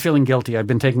I'm feeling guilty. I've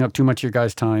been taking up too much of your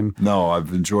guys' time. No,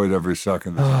 I've enjoyed every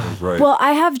second. This has been great. Well,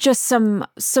 I have just some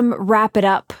wrap it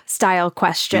up style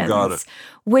questions. You got it.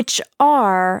 Which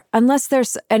are, unless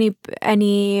there's any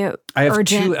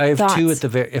urgent I have thoughts. two at the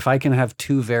very, if I can have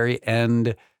two very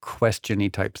end question-y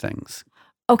type things.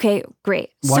 Okay,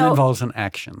 great. One involves an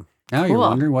action. Now you're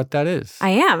wondering what that is. I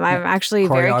am. I'm actually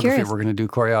very curious. We're going to do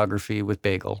choreography with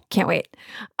Bagel. Can't wait.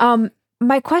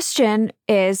 My question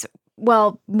is,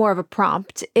 more of a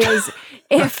prompt, is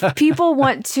if people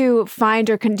want to find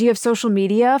do you have social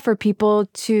media for people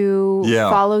to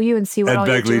follow you and see what all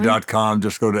you're doing? EdBegley.com.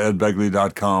 Just go to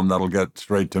EdBegley.com. That'll get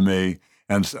straight to me.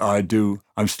 And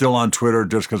I'm still on Twitter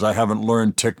just because I haven't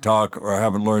learned TikTok or I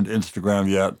haven't learned Instagram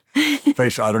yet.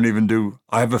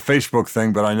 I have a Facebook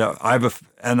thing, but I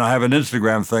have an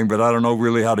Instagram thing, but I don't know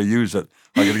really how to use it.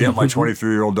 I got to get my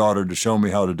 23-year-old daughter to show me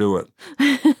how to do it.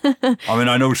 I mean,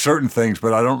 I know certain things,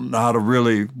 but I don't know how to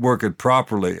really work it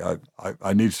properly.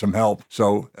 I need some help.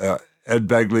 So Ed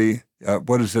Begley,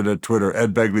 what is it at Twitter?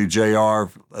 Ed Begley Jr.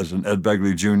 as in Ed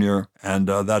Begley Jr. And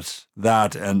that's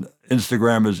that. And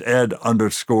Instagram is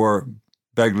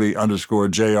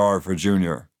Ed_Begley_Jr. for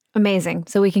Junior. Amazing.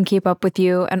 So we can keep up with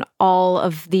you and all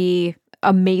of the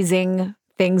amazing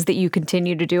things that you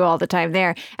continue to do all the time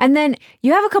there. And then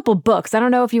you have a couple books. I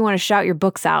don't know if you want to shout your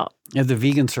books out. Yeah, the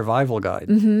Vegan Survival Guide.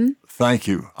 Thank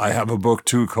you. I have a book,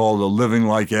 too, called Living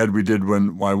Like Ed. We did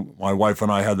when my wife and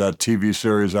I had that TV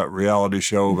series, that reality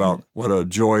show about what a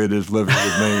joy it is living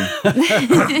with me.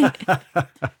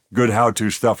 Good how-to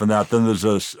stuff in that. Then there's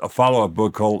a follow-up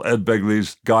book called Ed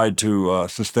Begley's Guide to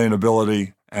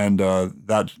Sustainability. And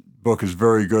that book is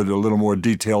very good, a little more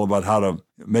detail about how to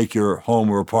make your home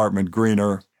or apartment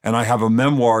greener. And I have a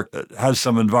memoir that has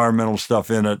some environmental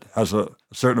stuff in it, has a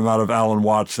certain amount of Alan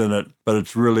Watts in it, but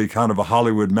it's really kind of a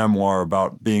Hollywood memoir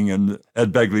about being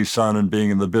Ed Begley's son and being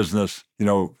in the business,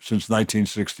 since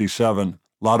 1967.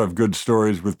 A lot of good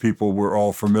stories with people we're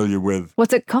all familiar with.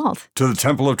 What's it called? To the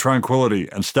Temple of Tranquility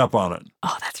and Step on It.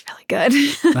 Oh, that's really good.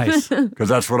 Nice. Because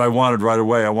that's what I wanted right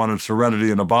away. I wanted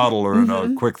serenity in a bottle or in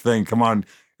a quick thing. Come on,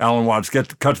 Alan Watts,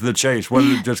 cut to the chase.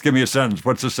 Just give me a sentence.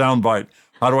 What's the soundbite?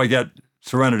 How do I get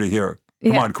serenity here?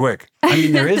 Come on, quick. I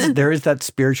mean, there is that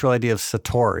spiritual idea of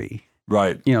Satori.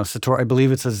 Right. Satori, I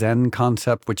believe it's a Zen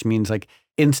concept, which means like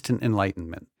instant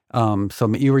enlightenment. So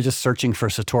you were just searching for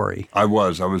Satori. I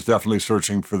was definitely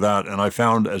searching for that. And I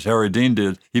found, as Harry Dean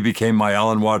did, he became my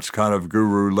Alan Watts kind of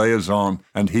guru liaison.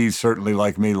 And he certainly,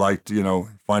 like me, liked,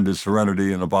 find his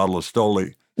serenity in a bottle of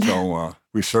Stoli. So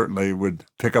we certainly would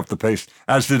pick up the pace,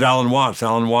 as did Alan Watts.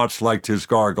 Alan Watts liked his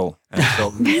gargle. And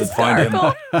so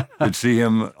you'd see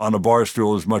him on a bar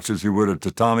stool as much as he would at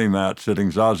tatami mat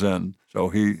sitting zazen. So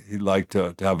he liked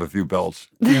to have a few belts.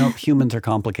 Humans are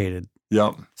complicated.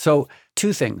 Yep. So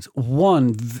 2 things.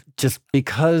 One, just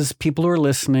because people who are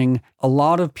listening, a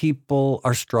lot of people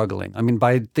are struggling. I mean,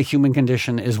 by the human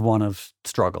condition is one of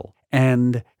struggle.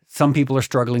 And some people are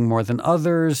struggling more than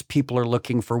others. People are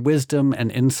looking for wisdom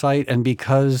and insight. And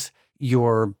because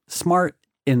you're smart,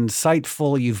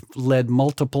 insightful, you've led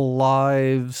multiple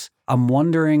lives, I'm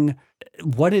wondering,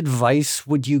 what advice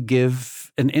would you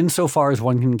give? And insofar as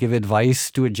one can give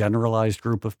advice to a generalized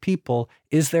group of people,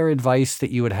 is there advice that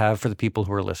you would have for the people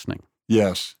who are listening?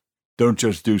 Yes. Don't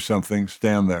just do something,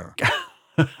 stand there.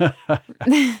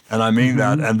 And I mean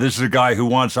that. And this is a guy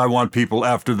who I want people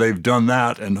after they've done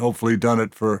that and hopefully done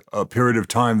it for a period of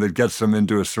time that gets them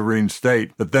into a serene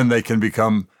state, that then they can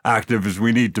become active as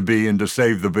we need to be and to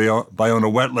save the Biona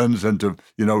wetlands and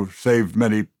to, save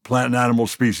many plant and animal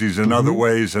species in other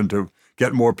ways and to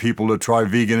get more people to try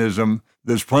veganism.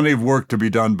 There's plenty of work to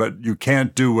be done, but you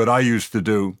can't do what I used to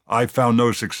do. I found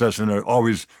no success in it,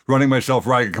 always running myself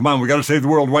ragged. Come on, we got to save the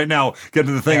world right now. Get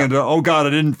to the thing and, oh God,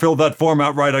 I didn't fill that form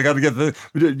out right. I got to get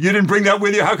you didn't bring that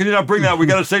with you. How can you not bring that? We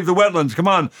got to save the wetlands. Come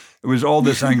on. It was all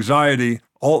this anxiety.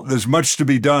 There's much to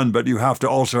be done, but you have to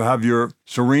also have your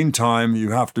serene time. You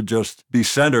have to just be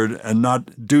centered and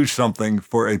not do something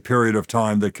for a period of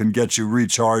time that can get you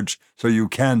recharged so you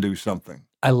can do something.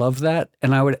 I love that.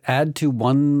 And I would add to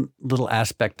one little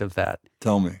aspect of that.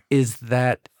 Tell me. Is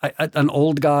that an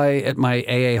old guy at my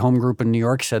AA home group in New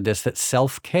York said this, that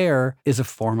self-care is a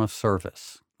form of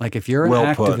service. Like if you're an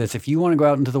activist, if you want to go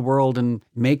out into the world and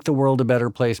make the world a better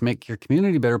place, make your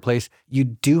community a better place, you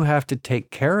do have to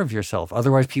take care of yourself.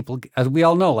 Otherwise people, as we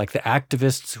all know, like the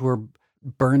activists who are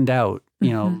burned out,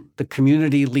 the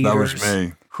community leaders. That was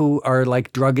me. Who are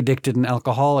like drug addicted and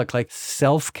alcoholic, like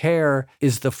self-care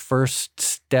is the first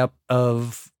step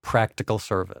of practical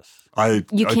service.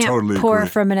 You can't totally pour agree.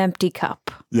 from an empty cup,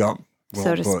 yeah,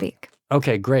 so to speak.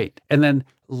 Okay, great. And then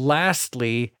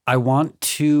lastly, I want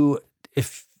to,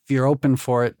 if you're open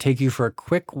for it, take you for a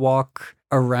quick walk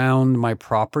around my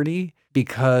property,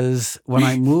 because when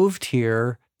I moved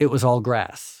here, it was all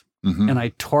grass. And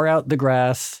I tore out the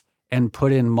grass and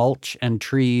put in mulch and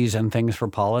trees and things for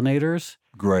pollinators.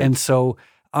 Great. And so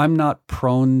I'm not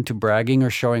prone to bragging or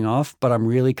showing off, but I'm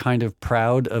really kind of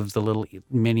proud of the little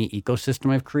mini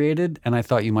ecosystem I've created. And I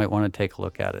thought you might want to take a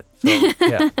look at it. So,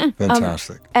 yeah.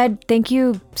 Fantastic. Ed, thank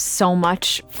you so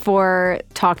much for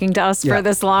talking to us for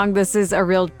this long. This is a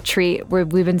real treat.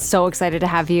 We've been so excited to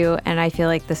have you. And I feel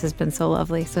like this has been so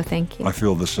lovely. So thank you. I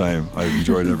feel the same. I've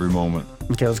enjoyed every moment.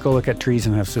 Okay, let's go look at trees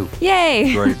and have soup.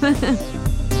 Yay. Great.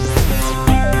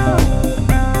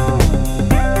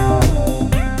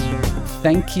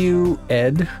 Thank you,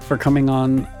 Ed, for coming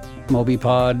on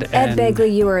MobiPod. Ed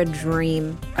Begley, you are a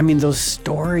dream. I mean, those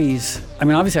stories. I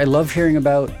mean, obviously, I love hearing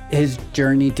about his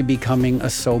journey to becoming a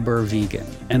sober vegan.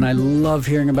 And I love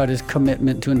hearing about his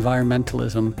commitment to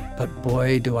environmentalism. But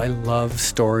boy, do I love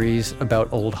stories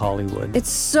about old Hollywood. It's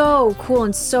so cool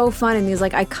and so fun in these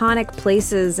like iconic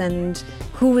places, and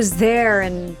who was there,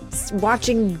 and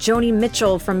watching Joni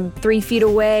Mitchell from 3 feet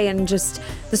away, and just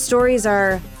the stories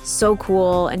are so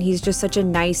cool, and he's just such a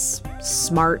nice,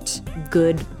 smart,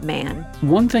 good man.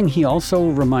 One thing he also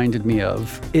reminded me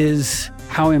of is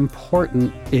how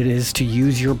important it is to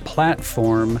use your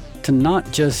platform to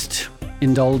not just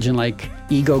indulge in like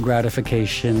ego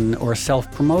gratification or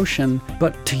self-promotion,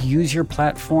 but to use your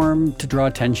platform to draw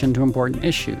attention to important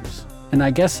issues. And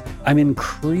I guess I'm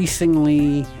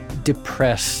increasingly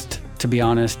depressed, to be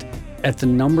honest, at the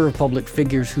number of public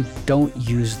figures who don't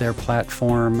use their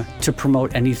platform to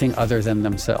promote anything other than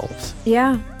themselves.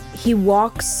 Yeah, he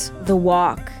walks the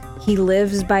walk. He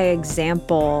lives by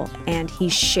example, and he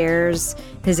shares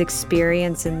his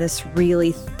experience in this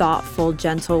really thoughtful,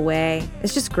 gentle way.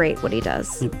 It's just great what he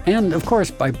does. And of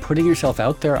course, by putting yourself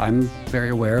out there, I'm very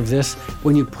aware of this.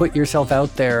 When you put yourself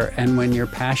out there and when you're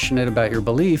passionate about your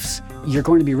beliefs, you're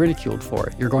going to be ridiculed for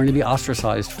it. You're going to be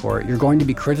ostracized for it. You're going to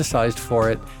be criticized for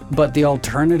it. But the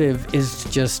alternative is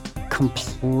to just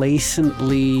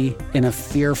complacently, in a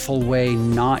fearful way,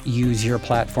 not use your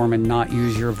platform and not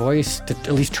use your voice to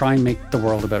at least try and make the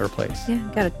world a better place. Yeah,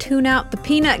 gotta tune out the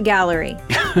peanut gallery.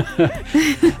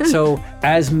 So,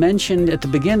 as mentioned at the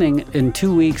beginning, in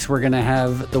 2 weeks, we're going to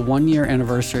have the 1-year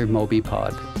anniversary of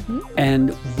MobiPod.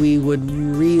 And we would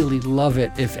really love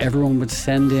it if everyone would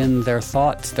send in their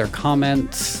thoughts, their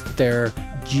comments, their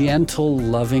gentle,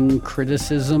 loving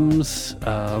criticisms,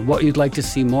 what you'd like to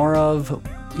see more of,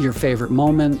 your favorite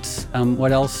moments,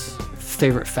 what else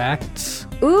favorite facts.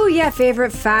 Ooh, yeah,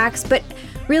 favorite facts. But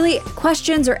really,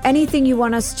 questions or anything you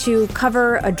want us to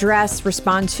cover, address,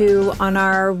 respond to on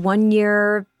our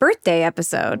 1-year birthday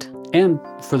episode. And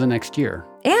for the next year.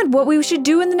 And what we should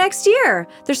do in the next year.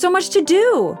 There's so much to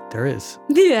do. There is.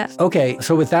 Yeah. Okay,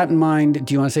 so with that in mind,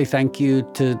 do you want to say thank you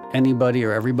to anybody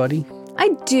or everybody? I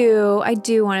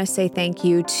do want to say thank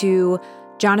you to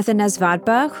Jonathan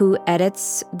Nesvadba, who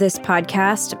edits this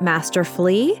podcast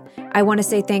masterfully. I want to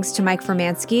say thanks to Mike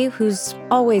Formansky, who's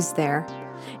always there.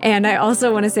 And I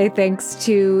also want to say thanks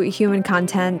to Human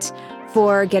Content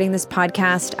for getting this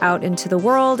podcast out into the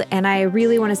world. And I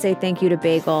really want to say thank you to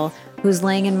Bagel, who's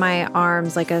laying in my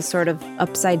arms like a sort of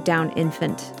upside down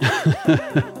infant.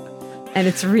 And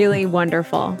it's really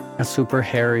wonderful. A super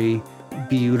hairy,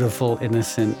 beautiful,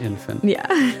 innocent infant. Yeah.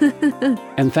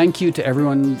 And thank you to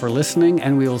everyone for listening.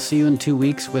 And we will see you in 2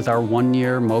 weeks with our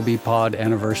 1-year MobiPod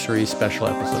anniversary special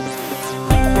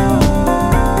episode.